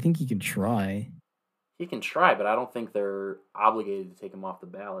can. I think he can try. He can try, but I don't think they're obligated to take him off the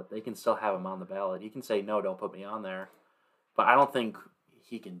ballot. They can still have him on the ballot. He can say, no, don't put me on there. But I don't think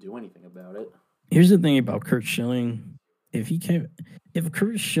he can do anything about it. Here's the thing about Curt Schilling. If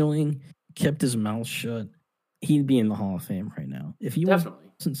Curt Schilling kept his mouth shut, he'd be in the Hall of Fame right now. If he wasn't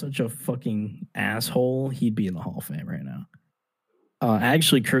such a fucking asshole, he'd be in the Hall of Fame right now.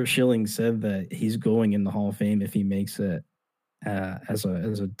 Actually, Curt Schilling said that he's going in the Hall of Fame if he makes it as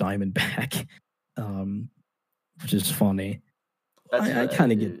a Diamondback, which is funny. I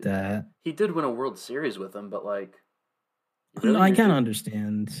kind of get that. He did win a World Series with him, but like, I kind of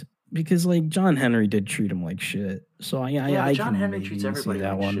understand because like John Henry did treat him like shit. So John Henry treats everybody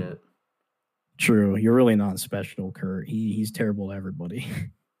like shit. True, you're really not special, Kurt. He's terrible to everybody.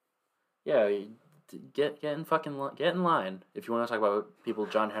 Yeah, get in line if you want to talk about people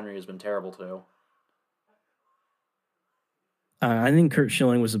John Henry has been terrible to. I think Curt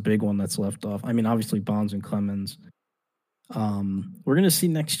Schilling was a big one that's left off. Obviously Bonds and Clemens. We're gonna see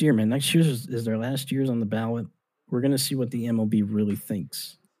next year, man. Next year is their last years on the ballot. We're gonna see what the MLB really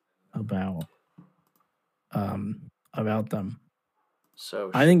thinks about them.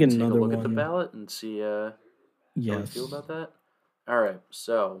 So I think take another a look one at the ballot and see how you feel about that. All right,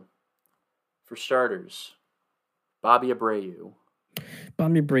 so For starters, Bobby Abreu.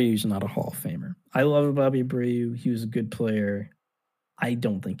 Bobby Abreu's not a Hall of Famer. I love Bobby Abreu. He was a good player. I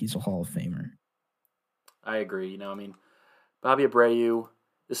don't think he's a Hall of Famer. I agree. Bobby Abreu,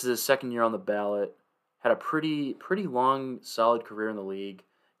 this is his second year on the ballot. Had a pretty long, solid career in the league.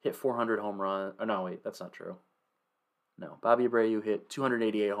 Hit 400 home runs. Oh, no, wait, that's not true. No, Bobby Abreu hit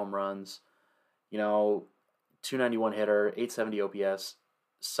 288 home runs. 291 hitter, 870 OPS.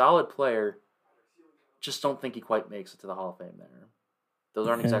 Solid player. Just don't think he quite makes it to the Hall of Fame there. Those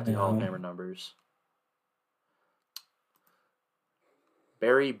aren't exactly Hall of Famer numbers.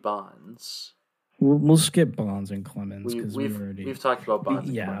 Barry Bonds. We'll skip Bonds and Clemens because we've talked about Bonds.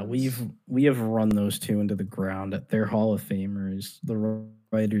 And Clemens. we have run those two into the ground. They're Hall of Famers. The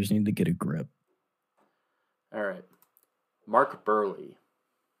writers need to get a grip. All right, Mark Buehrle.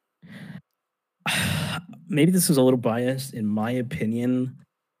 Maybe this is a little biased. In my opinion,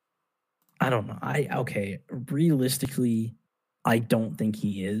 I don't know. Realistically, I don't think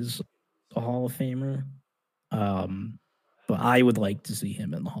he is a Hall of Famer. But I would like to see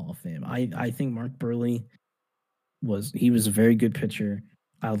him in the Hall of Fame. I think Mark Buehrle was a very good pitcher.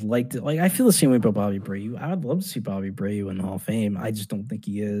 I would like to I feel the same way about Bobby Abreu. I would love to see Bobby Abreu in the Hall of Fame. I just don't think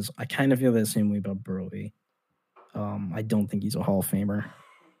he is. I kind of feel that same way about Buehrle. I don't think he's a Hall of Famer.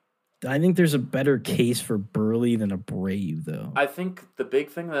 I think there's a better case for Buehrle than Abreu, though. I think the big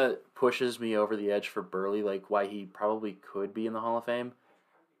thing that pushes me over the edge for Buehrle, like why he probably could be in the Hall of Fame,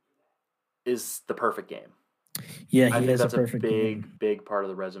 is the perfect game. Yeah, I think has that's a perfect game. big part of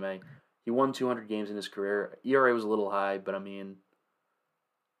the resume. He won 200 games in his career. ERA was a little high, but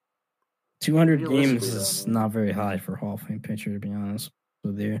 200 games is not very high for Hall of Fame pitcher, to be honest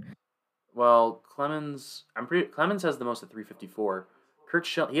with you. Well, Clemens has the most at 354.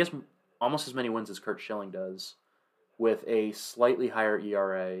 He has almost as many wins as Curt Schilling does, with a slightly higher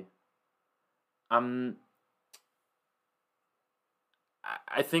ERA.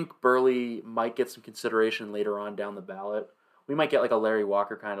 I think Buehrle might get some consideration later on down the ballot. We might get like a Larry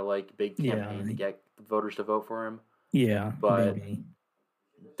Walker kind of like big campaign to get voters to vote for him. Yeah, but maybe.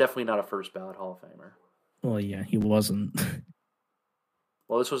 Definitely not a first ballot Hall of Famer. Well, yeah, he wasn't.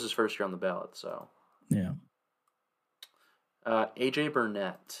 Well, this was his first year on the ballot, so. Yeah. AJ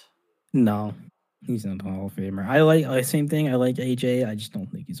Burnett. No, he's not a Hall of Famer. Same thing. I like AJ. I just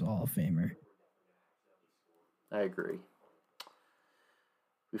don't think he's a Hall of Famer. I agree.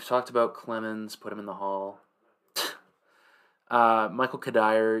 We've talked about Clemens, put him in the Hall. Michael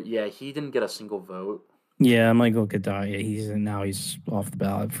Kadire, yeah, he didn't get a single vote. Yeah, Michael Kadire, he's off the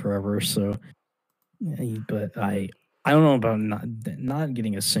ballot forever. So, but I don't know about not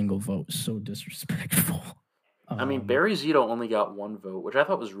getting a single vote. So disrespectful. Barry Zito only got one vote, which I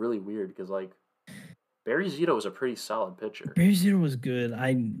thought was really weird because Barry Zito was a pretty solid pitcher. Barry Zito was good.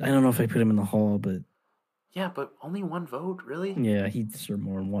 I don't know if I put him in the Hall, but. Yeah, but only one vote, really? Yeah, he deserved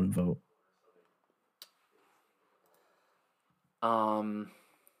more than one vote.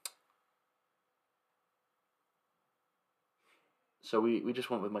 So we just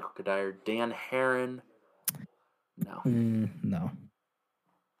went with Michael Kadire. Dan Herron. No. No.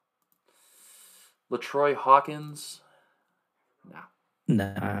 LaTroy Hawkins. No.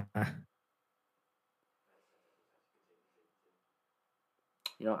 Nah.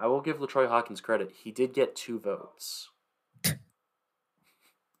 I will give LaTroy Hawkins credit. He did get 2 votes.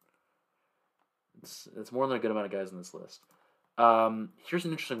 It's more than a good amount of guys on this list. Here's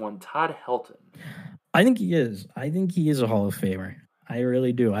an interesting one. Todd Helton. I think he is. I think he is a Hall of Famer. I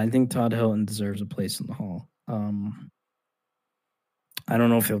really do. I think Todd Helton deserves a place in the Hall. I don't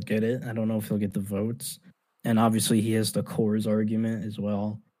know if he'll get it. I don't know if he'll get the votes. And obviously he has the Coors argument as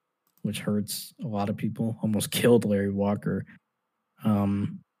well, which hurts a lot of people. Almost killed Larry Walker.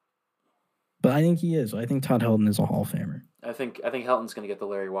 But I think he is. I think Todd Helton is a Hall of Famer. I think Helton's going to get the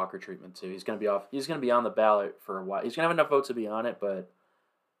Larry Walker treatment too. He's going to be on the ballot for a while. He's going to have enough votes to be on it, but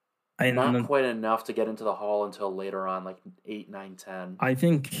not quite enough to get into the Hall until later on, like 8, 9, 10. I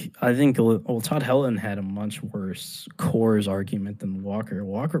think Todd Helton had a much worse Coors argument than Walker.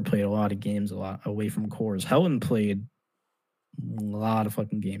 Walker played a lot of games a lot away from Coors. Helton played a lot of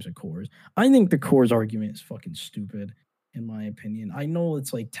fucking games at Coors. I think the Coors argument is fucking stupid, in my opinion. I know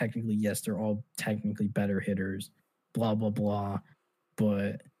it's like technically, yes, they're all technically better hitters, blah, blah, blah,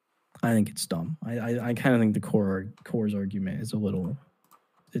 but I think it's dumb. I kind of think the Coors argument is a little...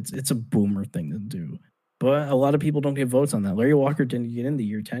 It's a boomer thing to do. But a lot of people don't get votes on that. Larry Walker didn't get into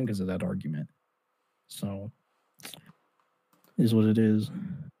year 10 because of that argument. So, it is what it is.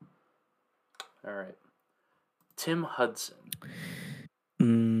 All right. Tim Hudson.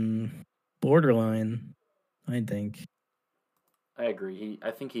 Borderline, I think. I agree.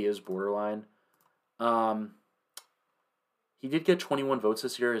 I think he is borderline. He did get 21 votes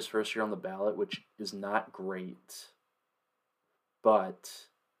this year, his first year on the ballot, which is not great. But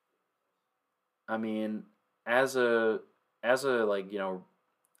I mean, as a like,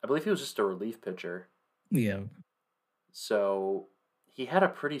 I believe he was just a relief pitcher. Yeah. So he had a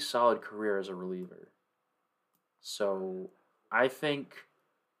pretty solid career as a reliever. So I think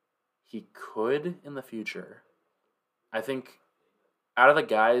he could in the future. I think out of the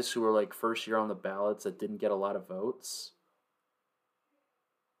guys who were like first year on the ballots that didn't get a lot of votes,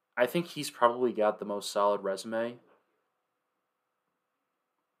 I think he's probably got the most solid resume.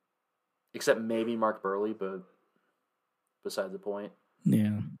 Except maybe Mark Burley, but beside the point.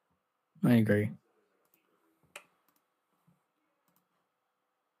 Yeah, I agree.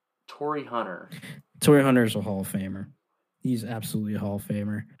 Torii Hunter. Torii Hunter is a Hall of Famer. He's absolutely a Hall of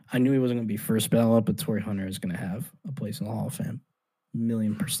Famer. I knew he wasn't going to be first ballot, but Torii Hunter is going to have a place in the Hall of Fame.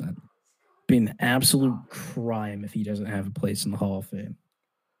 1,000,000%. Be an absolute crime if he doesn't have a place in the Hall of Fame.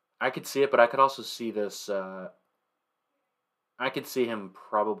 I could see it, but I could also see this. I could see him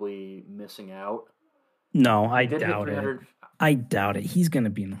probably missing out. No, I doubt it. I doubt it. He's going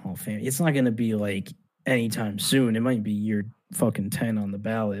to be in the Hall of Fame. It's not going to be like anytime soon. It might be year fucking 10 on the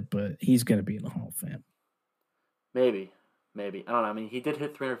ballot, but he's going to be in the Hall of Fame. Maybe. I don't know. I mean, he did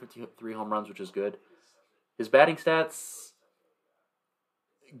hit 353 home runs, which is good. His batting stats,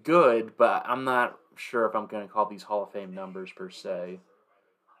 good, but I'm not sure if I'm going to call these Hall of Fame numbers per se.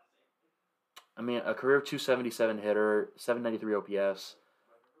 I mean, a career 277 hitter, 793 OPS.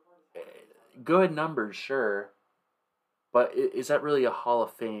 Good numbers, sure. But is that really a Hall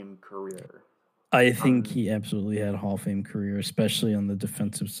of Fame career? I think he absolutely had a Hall of Fame career, especially on the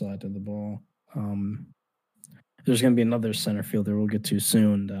defensive side of the ball. There's going to be another center fielder we'll get to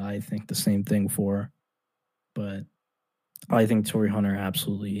soon that I think the same thing for. But I think Torii Hunter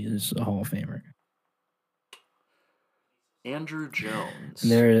absolutely is a Hall of Famer. Andrew Jones.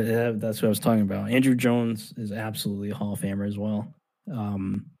 That's what I was talking about. Andrew Jones is absolutely a Hall of Famer as well.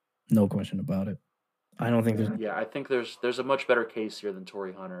 No question about it. I don't think there's... Yeah, I think there's a much better case here than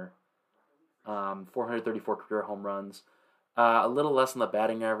Torii Hunter. 434 career home runs. A little less on the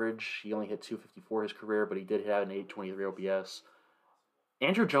batting average. He only hit 254 his career, but he did have an 823 OPS.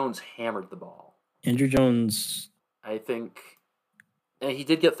 Andrew Jones hammered the ball. Andrew Jones... I think... And he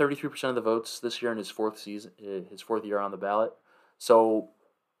did get 33% of the votes this year in his fourth year on the ballot. So...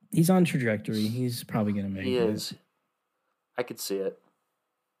 He's on trajectory. He's probably going to make it. He is. I could see it.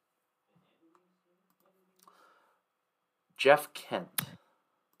 Jeff Kent.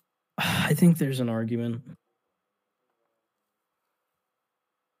 I think there's an argument.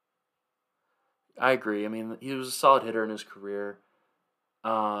 I agree. I mean, he was a solid hitter in his career.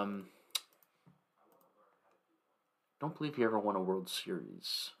 Don't believe he ever won a World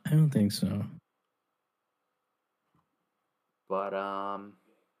Series. I don't think so. But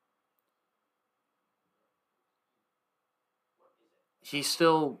he's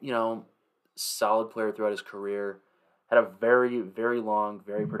still, solid player throughout his career. Had a very, very long,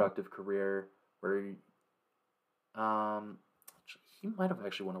 very productive career where he might have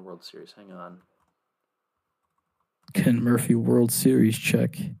actually won a World Series. Hang on. Kent Murphy World Series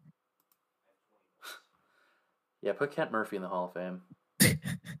check. Yeah, put Kent Murphy in the Hall of Fame.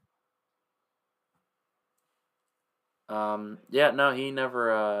 He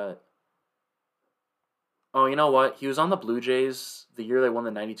never... Oh, you know what? He was on the Blue Jays the year they won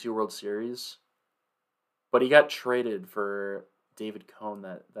the 92 World Series. But he got traded for David Cone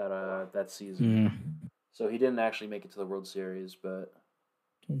that season. Yeah. So he didn't actually make it to the World Series, but...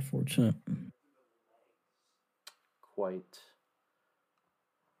 Unfortunate. Quite.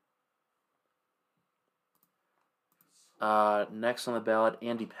 Next on the ballot,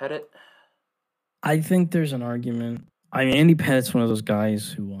 Andy Pettitte. I think there's an argument. I mean, Andy Pettitte's one of those guys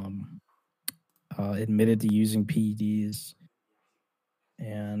who admitted to using PEDs.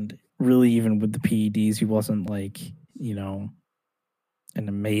 And really, even with the PEDs, he wasn't an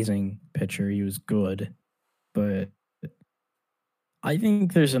amazing pitcher. He was good. But I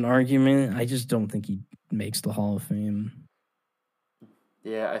think there's an argument. I just don't think he makes the Hall of Fame.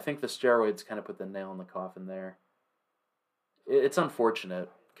 Yeah, I think the steroids kind of put the nail in the coffin there. It's unfortunate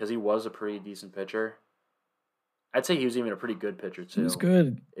because he was a pretty decent pitcher. I'd say he was even a pretty good pitcher too. He was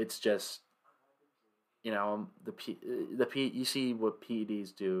good. It's just, you see what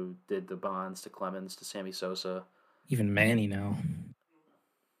PEDs did to Bonds, to Clemens, to Sammy Sosa. Even Manny now.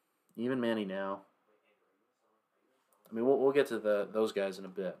 I mean, we'll get to those guys in a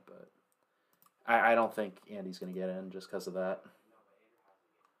bit, but I don't think Andy's going to get in just because of that.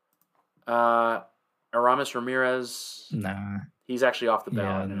 Aramis Ramirez. Nah. He's actually off the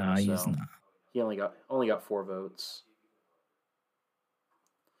ballot. Yeah, he's not. He only got 4 votes.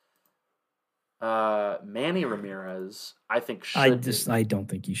 Manny Ramirez, I think should. I don't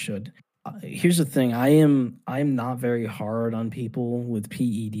think he should. Here's the thing: I'm not very hard on people with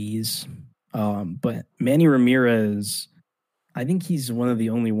PEDs, but Manny Ramirez, I think he's one of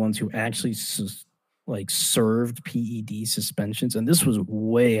the only ones who actually served PED suspensions, and this was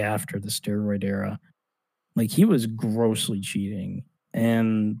way after the steroid era. Like, he was grossly cheating,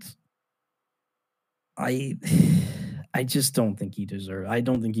 and I just don't think he deserves. I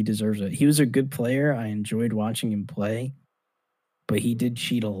don't think he deserves it. He was a good player. I enjoyed watching him play, but he did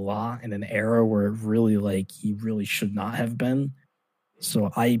cheat a lot in an era where he really should not have been.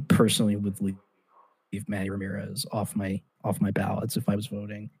 So I personally would leave Manny Ramirez off my ballots if I was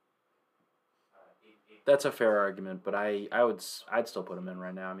voting. That's a fair argument, but I'd still put him in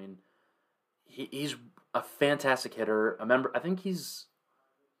right now. I mean, he's a fantastic hitter. I think he's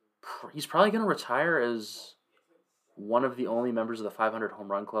probably going to retire as one of the only members of the 500 home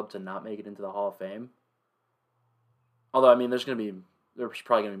run club to not make it into the Hall of Fame. Although, I mean, there's probably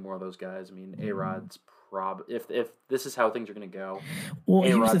going to be more of those guys. I mean, A-Rod's if this is how things are going to go. Well,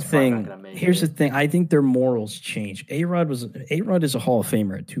 here's the thing. I think their morals change. A-Rod is a Hall of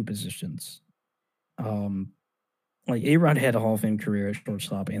Famer at 2 positions. Like, A-Rod had a Hall of Fame career at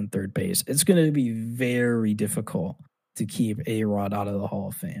shortstop and third base. It's going to be very difficult to keep A-Rod out of the Hall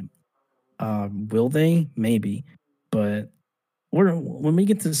of Fame. Will they? Maybe. But when we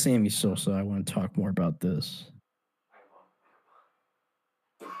get to Sammy Sosa, I want to talk more about this.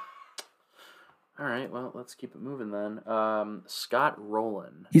 All right, well, let's keep it moving then. Scott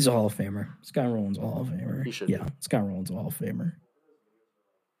Rowland. He's a Hall of Famer. Scott Rowland's a Hall of Famer. He should be. Scott Rowland's a Hall of Famer.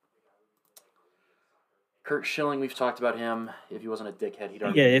 Curt Schilling, we've talked about him. If he wasn't a dickhead, he'd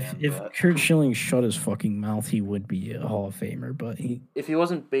already if Curt Schilling shut his fucking mouth, he would be a Hall of Famer. But if he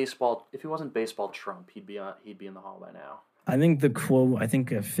wasn't baseball Trump, he'd be in the Hall by now. I think the quote. I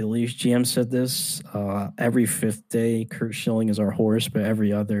think a Phillies GM said this. Every 5th day, Curt Schilling is our horse, but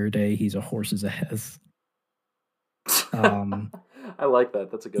every other day, he's a horse's ass. I like that.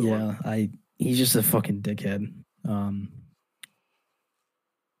 That's a good one. Yeah, he's just a fucking dickhead.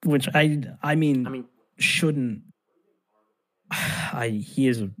 Which I mean. Shouldn't he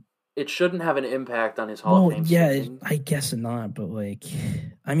is a it shouldn't have an impact on his Hall of Fame season. I guess not, but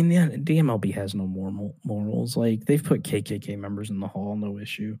I mean the MLB has no morals. Like, they've put KKK members in the Hall, no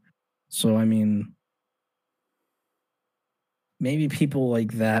issue. So I mean, maybe people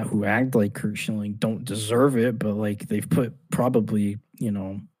like that who act like Curt Schilling don't deserve it, but they've put probably,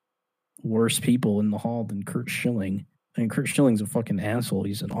 worse people in the Hall than Curt Schilling. I mean, Curt Schilling's a fucking asshole.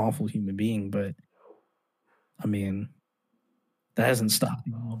 He's an awful human being, but I mean, that hasn't stopped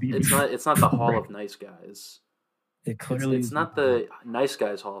the MLB. It's not the Hall of Nice Guys. It clearly it's not the Nice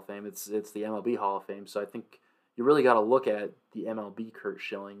Guys Hall of Fame. It's the MLB Hall of Fame. So I think you really got to look at the MLB Curt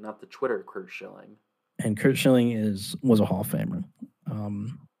Schilling, not the Twitter Curt Schilling. And Curt Schilling was a Hall of Famer,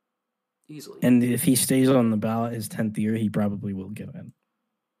 easily. And if he stays on the ballot his 10th year, he probably will get in.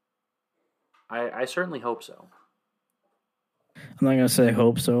 I certainly hope so. I'm not gonna say I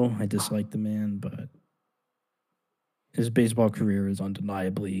hope so. I dislike the man, but his baseball career is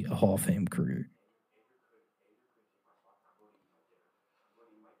undeniably a Hall of Fame career.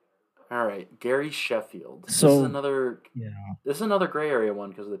 All right, Gary Sheffield. So this is another gray area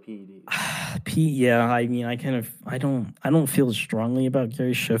one because of the PEDs. I mean, I don't feel as strongly about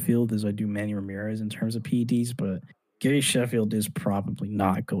Gary Sheffield as I do Manny Ramirez in terms of PEDs, but Gary Sheffield is probably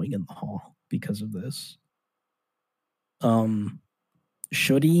not going in the Hall because of this.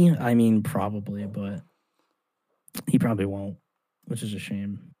 Should he? I mean, probably, but he probably won't, which is a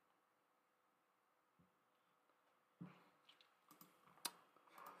shame.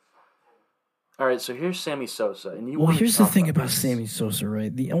 All right, so here's Sammy Sosa, and here's the thing about Sammy Sosa,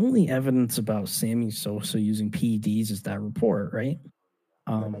 right? The only evidence about Sammy Sosa using PEDs is that report, right?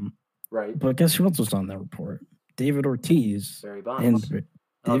 Right. But guess who else was on that report? David Ortiz. Barry Bonds. And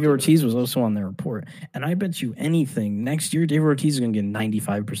David Ortiz was also on that report. And I bet you anything, next year, David Ortiz is going to get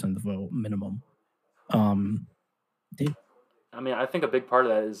 95% of the vote minimum. I mean, I think a big part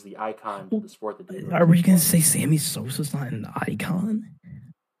of that is the icon to the sport that David Are we going to say Sammy Sosa's not an icon?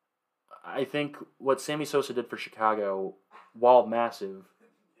 I think what Sammy Sosa did for Chicago, while massive,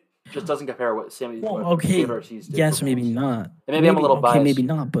 just doesn't compare what David Ortiz did. Yes, maybe not. And maybe I'm a little biased. Maybe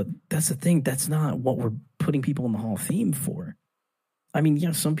not, but that's the thing. That's not what we're putting people in the Hall of Fame for. I mean,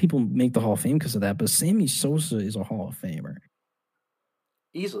 yeah, some people make the Hall of Fame because of that, but Sammy Sosa is a Hall of Famer.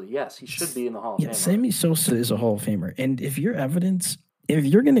 Easily, yes. He should be in the Hall of Fame. Sammy Sosa is a Hall of Famer. And if you're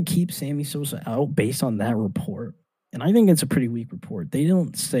going to keep Sammy Sosa out based on that report, And I think it's a pretty weak report. They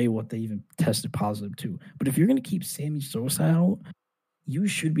don't say what they even tested positive to. But if you're going to keep Sammy Sosa out, you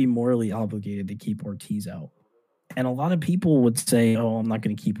should be morally obligated to keep Ortiz out. And a lot of people would say, oh, I'm not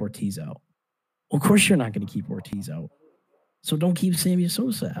going to keep Ortiz out. Well, of course you're not going to keep Ortiz out. So don't keep Sammy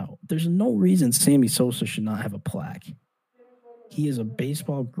Sosa out. There's no reason Sammy Sosa should not have a plaque. He is a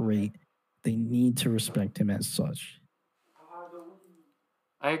baseball great. They need to respect him as such.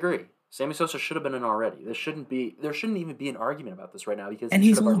 I agree. Sammy Sosa should have been in already. There shouldn't even be an argument about this right now because and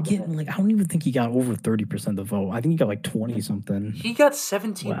he's only getting I don't even think he got over 30% of the vote. I think he got like 20 something. He got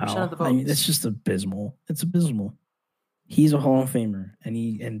 17% of the votes. I mean, it's just abysmal. It's abysmal. He's a Hall of Famer,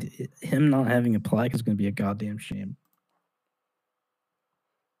 and him not having a plaque is going to be a goddamn shame.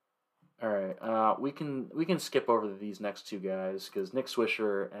 All right, we can skip over these next two guys because Nick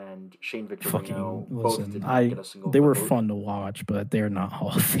Swisher and Shane Victorino both did not get a single vote. They were fun to watch, but they're not Hall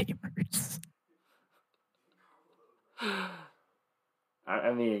of Famers.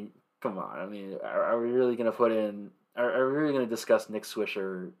 I mean, come on. I mean, are we really going to put in? Are we really going to discuss Nick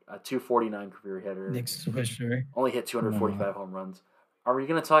Swisher, a 249 career hitter? Nick Swisher only hit 245 home runs. Are we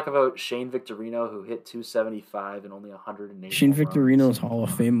going to talk about Shane Victorino, who hit 275 and only 108? Shane Victorino's Hall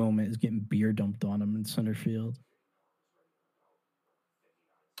of Fame moment is getting beer dumped on him in center field.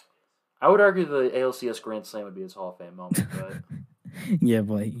 I would argue the ALCS Grand Slam would be his Hall of Fame moment, but yeah,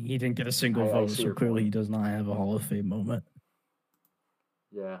 but he didn't get a single vote, so clearly he does not have a Hall of Fame moment.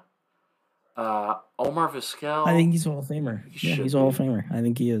 Yeah. Omar Vizquel. I think he's a Hall of Famer. He's a Hall of Famer. I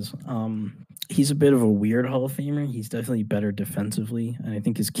think he is. He's a bit of a weird Hall of Famer. He's definitely better defensively, and I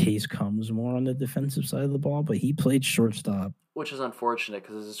think his case comes more on the defensive side of the ball, but he played shortstop. Which is unfortunate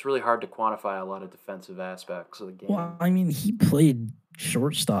because it's really hard to quantify a lot of defensive aspects of the game. Well, I mean, he played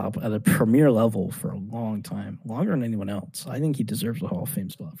shortstop at a premier level for a long time, longer than anyone else. I think he deserves a Hall of Fame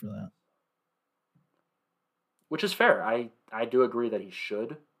spot for that. Which is fair. I do agree that he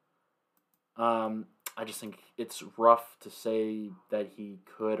should. I just think it's rough to say that he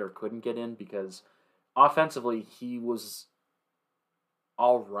could or couldn't get in because offensively he was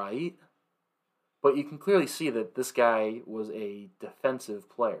all right, but you can clearly see that this guy was a defensive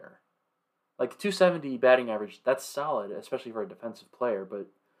player. Like 270 batting average, that's solid, especially for a defensive player, but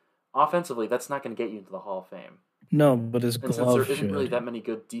offensively that's not going to get you into the Hall of Fame. No, but his glove since there isn't really that many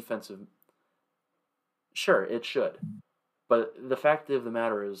good defensive... Sure, it should. But the fact of the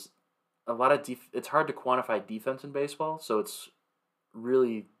matter is a lot of it's hard to quantify defense in baseball, so it's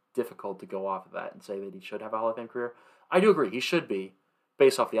really difficult to go off of that and say that he should have a Hall of Fame career. I do agree, he should be,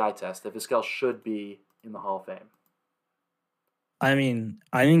 based off the eye test, that Vizquel should be in the Hall of Fame. I mean,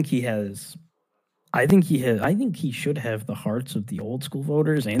 I think he should have the hearts of the old school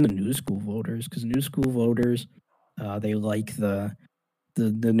voters and the new school voters, because new school voters, they like the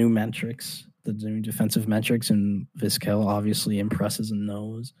new metrics, the new defensive metrics, and Vizquel obviously impresses and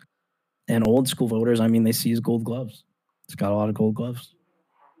knows. And old school voters, I mean, they see his gold gloves. He's got a lot of gold gloves.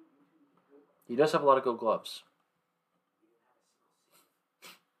 He does have a lot of gold gloves.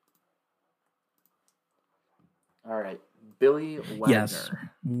 All right. Billy Wagner. Yes,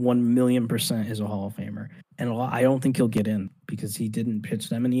 1,000,000% is a Hall of Famer. And I don't think he'll get in because he didn't pitch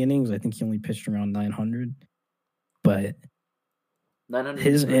that many innings. I think he only pitched around 900. But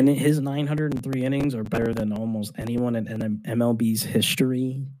his 903 innings are better than almost anyone in MLB's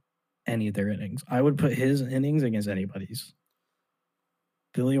history. Any of their innings. I would put his innings against anybody's.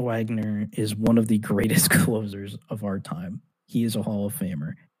 Billy Wagner is one of the greatest closers of our time. He is a Hall of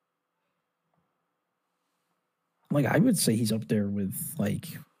Famer. Like, I would say he's up there with, like,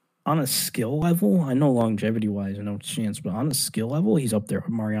 on a skill level, I know longevity-wise, no chance, but on a skill level, he's up there with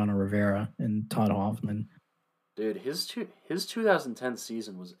Mariano Rivera and Todd Hoffman. Dude, his 2010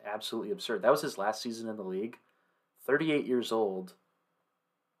 season was absolutely absurd. That was his last season in the league. 38 years old.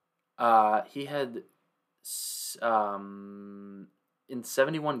 He had, in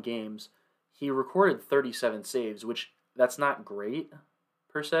 71 games, he recorded 37 saves, which that's not great,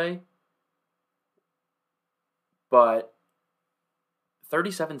 per se. But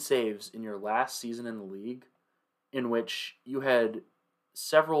 37 saves in your last season in the league, in which you had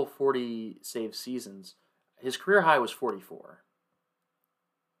several 40-save seasons, his career high was 44.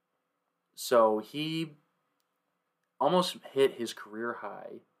 So he almost hit his career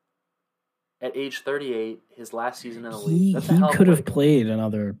high at age 38, his last season in the league. He could have played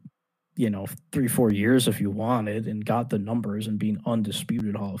another, 3-4 years if you wanted and got the numbers and being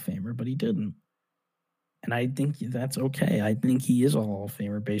undisputed Hall of Famer, but he didn't. And I think that's okay. I think he is a Hall of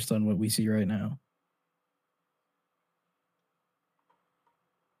Famer based on what we see right now.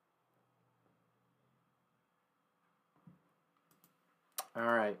 All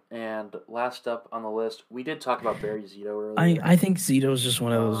right, and last up on the list, we did talk about Barry Zito earlier. I think Zito's just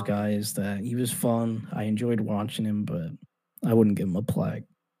one of those Um, guys that he was fun. I enjoyed watching him, but I wouldn't give him a plaque.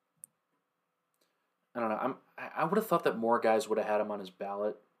 I don't know. I would have thought that more guys would have had him on his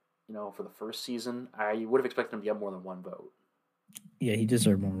ballot. For the first season, I would have expected him to get more than one vote. Yeah, he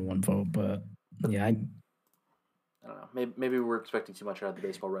deserved more than one vote, but yeah, I don't know. Maybe we're expecting too much out of the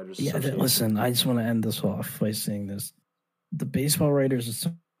Baseball Writers Association. Listen, I just want to end this off by saying this: the Baseball Writers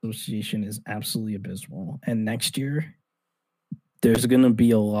Association is absolutely abysmal, and next year there's going to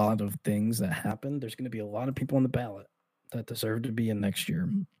be a lot of things that happen. There's going to be a lot of people on the ballot that deserve to be in next year.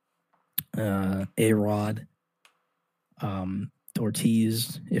 A-Rod,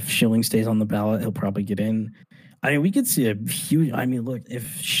 Ortiz. If Schilling stays on the ballot, he'll probably get in. I mean, we could see a huge. I mean, look,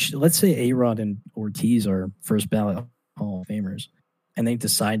 if let's say A-Rod and Ortiz are first ballot Hall of Famers, and they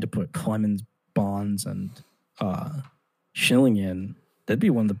decide to put Clemens, Bonds, and Schilling in, that'd be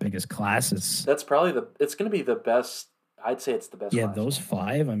one of the biggest classes. That's probably it's going to be the best. I'd say it's the best. Yeah, those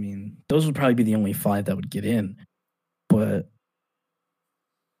five. I mean, those would probably be the only five that would get in. But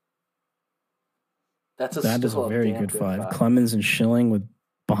that is a very good five. Clemens and Schilling with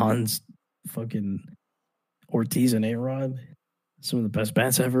Bonds, fucking Ortiz and A-Rod. Some of the best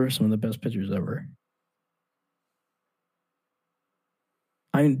bats ever. Some of the best pitchers ever.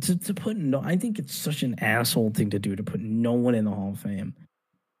 I mean, to put I think it's such an asshole thing to do, to put no one in the Hall of Fame.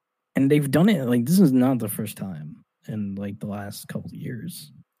 And they've done it, like, this is not the first time in, like, the last couple of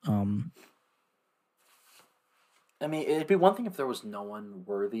years. I mean, it'd be one thing if there was no one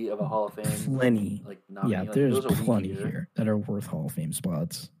worthy of a Hall of Fame. Plenty. Yeah, there's plenty here that are worth Hall of Fame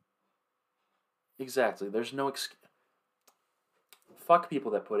spots. Exactly. There's no excuse. Fuck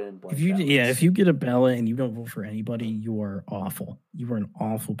people that put in blank ballots. If you get a ballot and you don't vote for anybody, you are awful. You are an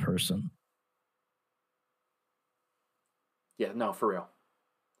awful person. Yeah, no, for real.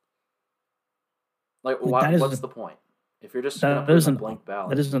 Like, what's the point? If you're just going to put in a blank ballot,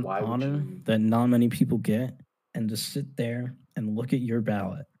 that is an honor that not many people get. And to sit there and look at your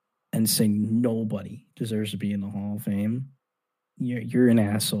ballot and say nobody deserves to be in the Hall of Fame, you're an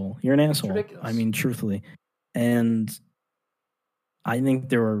asshole. You're an asshole. Ridiculous. I mean, truthfully. And I think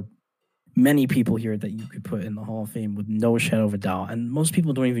there are many people here that you could put in the Hall of Fame with no shadow of a doubt. And most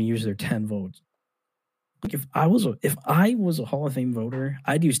people don't even use their 10 votes. Like, if I was a Hall of Fame voter,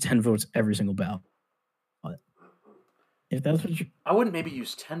 I'd use 10 votes every single ballot. If that's what I wouldn't maybe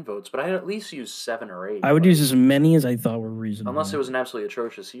use 10 votes, but I'd at least use 7 or 8. I would use as many as I thought were reasonable. Unless it was an absolutely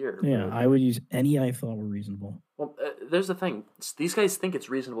atrocious year. Yeah, I would use any I thought were reasonable. Well, there's the thing. These guys think it's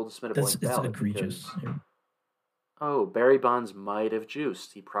reasonable to submit a blank ballot. It's egregious. Barry Bonds might have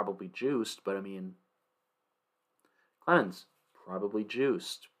juiced. He probably juiced, but I mean, Clemens probably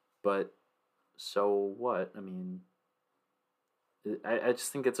juiced, but so what? I mean, I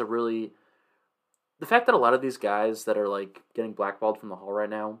just think it's a really... The fact that a lot of these guys that are, like, getting blackballed from the Hall right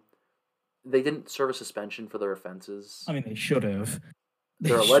now, they didn't serve a suspension for their offenses. I mean, they should have.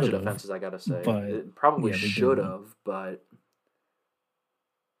 Their alleged offenses, I gotta say. But it probably should have, but...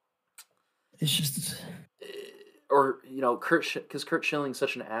 It's just... Or, because Curt Schilling's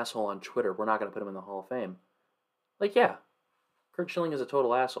such an asshole on Twitter, we're not going to put him in the Hall of Fame. Like, yeah, Curt Schilling is a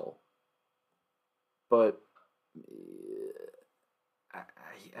total asshole. But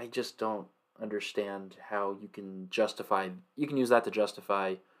I just don't understand how you can use that to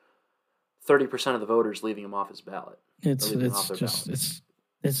justify 30% of the voters leaving him off his ballot. We bitch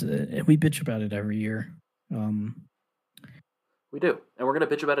about it every year. We do. And we're going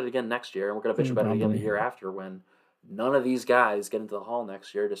to bitch about it again next year, and we're going to bitch about it again the year after when none of these guys get into the Hall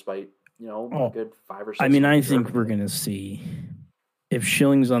next year, despite, a good 5 or 6. I mean, I think we're going to see, if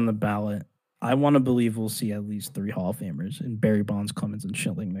Schilling's on the ballot, I want to believe we'll see at least 3 Hall of Famers in Barry Bonds, Clemens, and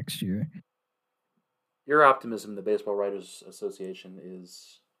Schilling next year. Your optimism, the Baseball Writers Association,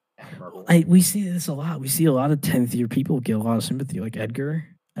 is admirable. We see this a lot. We see a lot of 10th year people get a lot of sympathy, like Edgar.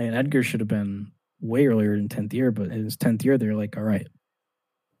 I mean, Edgar should have been way earlier in 10th year, but in his 10th year, they're like, all right,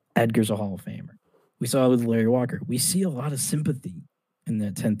 Edgar's a Hall of Famer. We saw it with Larry Walker. We see a lot of sympathy in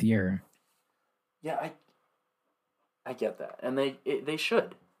that 10th year. Yeah, I get that. And they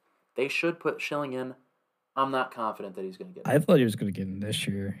should. They should put Schilling in. I'm not confident that he's going to get in. I thought he was going to get in this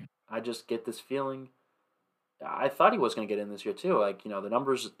year. I just get this feeling. I thought he was going to get in this year, too. Like, the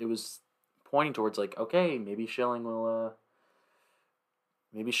numbers, it was pointing towards, like, okay, maybe Schilling will,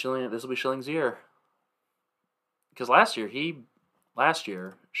 this will be Schilling's year. Because last year,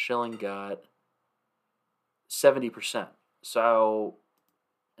 Schilling got 70%. So,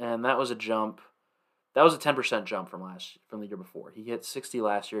 and that was a jump. That was a 10% jump from the year before. He hit 60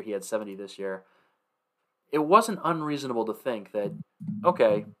 last year. He had 70 this year. it wasn't unreasonable to think that,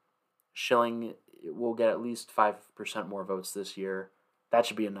 okay, Schilling will get at least 5% more votes this year. That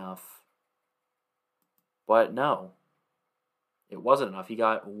should be enough. But no, it wasn't enough. He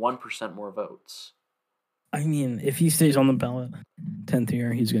got 1% more votes. I mean, if he stays on the ballot 10th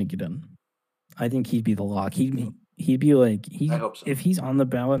year, he's going to get in. I think he'd be the lock. He'd be like, I hope so. If he's on the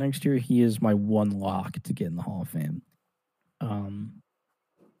ballot next year, he is my one lock to get in the Hall of Fame.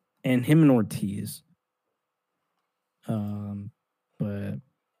 And him and Ortiz. But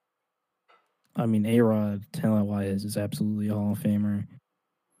I mean, A-Rod, talent-wise, is absolutely a Hall of Famer.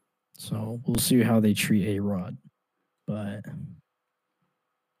 So we'll see how they treat A-Rod. But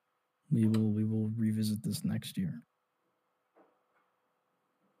we will revisit this next year.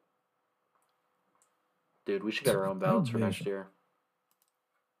 Dude, we should get our own ballots for next year.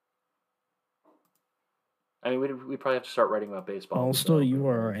 I mean, we probably have to start writing about baseball. Also, you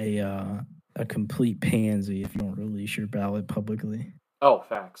are a complete pansy if you don't release your ballot publicly. Oh,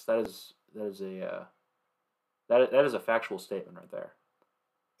 facts. That is a factual statement right there.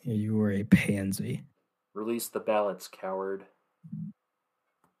 Yeah, you are a pansy. Release the ballots, coward.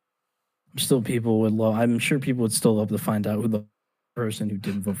 I'm sure people would still love to find out who the person who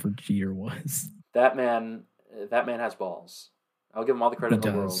didn't vote for Jeter was. That man has balls. I'll give him all the credit in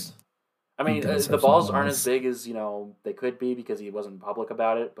the world. I mean, the balls aren't as big as, they could be because he wasn't public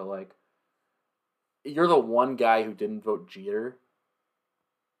about it, but, like, you're the one guy who didn't vote Jeter.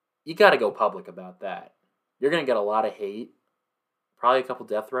 You got to go public about that. You're going to get a lot of hate, probably a couple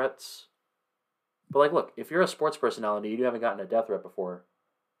death threats. But, like, look, if you're a sports personality and you haven't gotten a death threat before,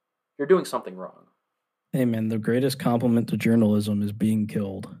 you're doing something wrong. Hey, man, the greatest compliment to journalism is being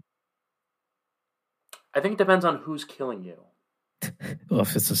killed. I think it depends on who's killing you. Well,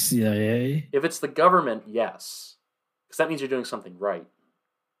 if it's the CIA? If it's the government, yes. Because that means you're doing something right.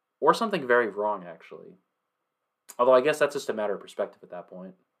 Or something very wrong, actually. Although I guess that's just a matter of perspective at that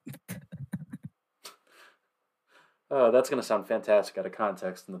point. That's going to sound fantastic out of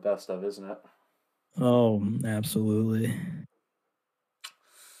context in the best of, isn't it? Oh, absolutely.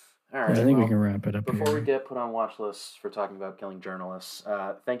 All right. I think we can wrap it up before we get put on watch lists for talking about killing journalists,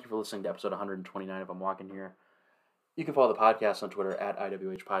 thank you for listening to episode 129 of I'm Walking Here. You can follow the podcast on Twitter at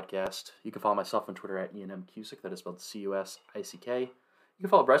IWH Podcast. You can follow myself on Twitter at Ian M. Cusick, that is spelled C-U-S-I-C-K. You can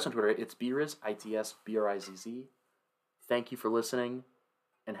follow Bryce on Twitter, it's BRIZ, I-T-S-B-R-I-Z-Z. Thank you for listening,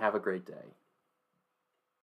 and have a great day.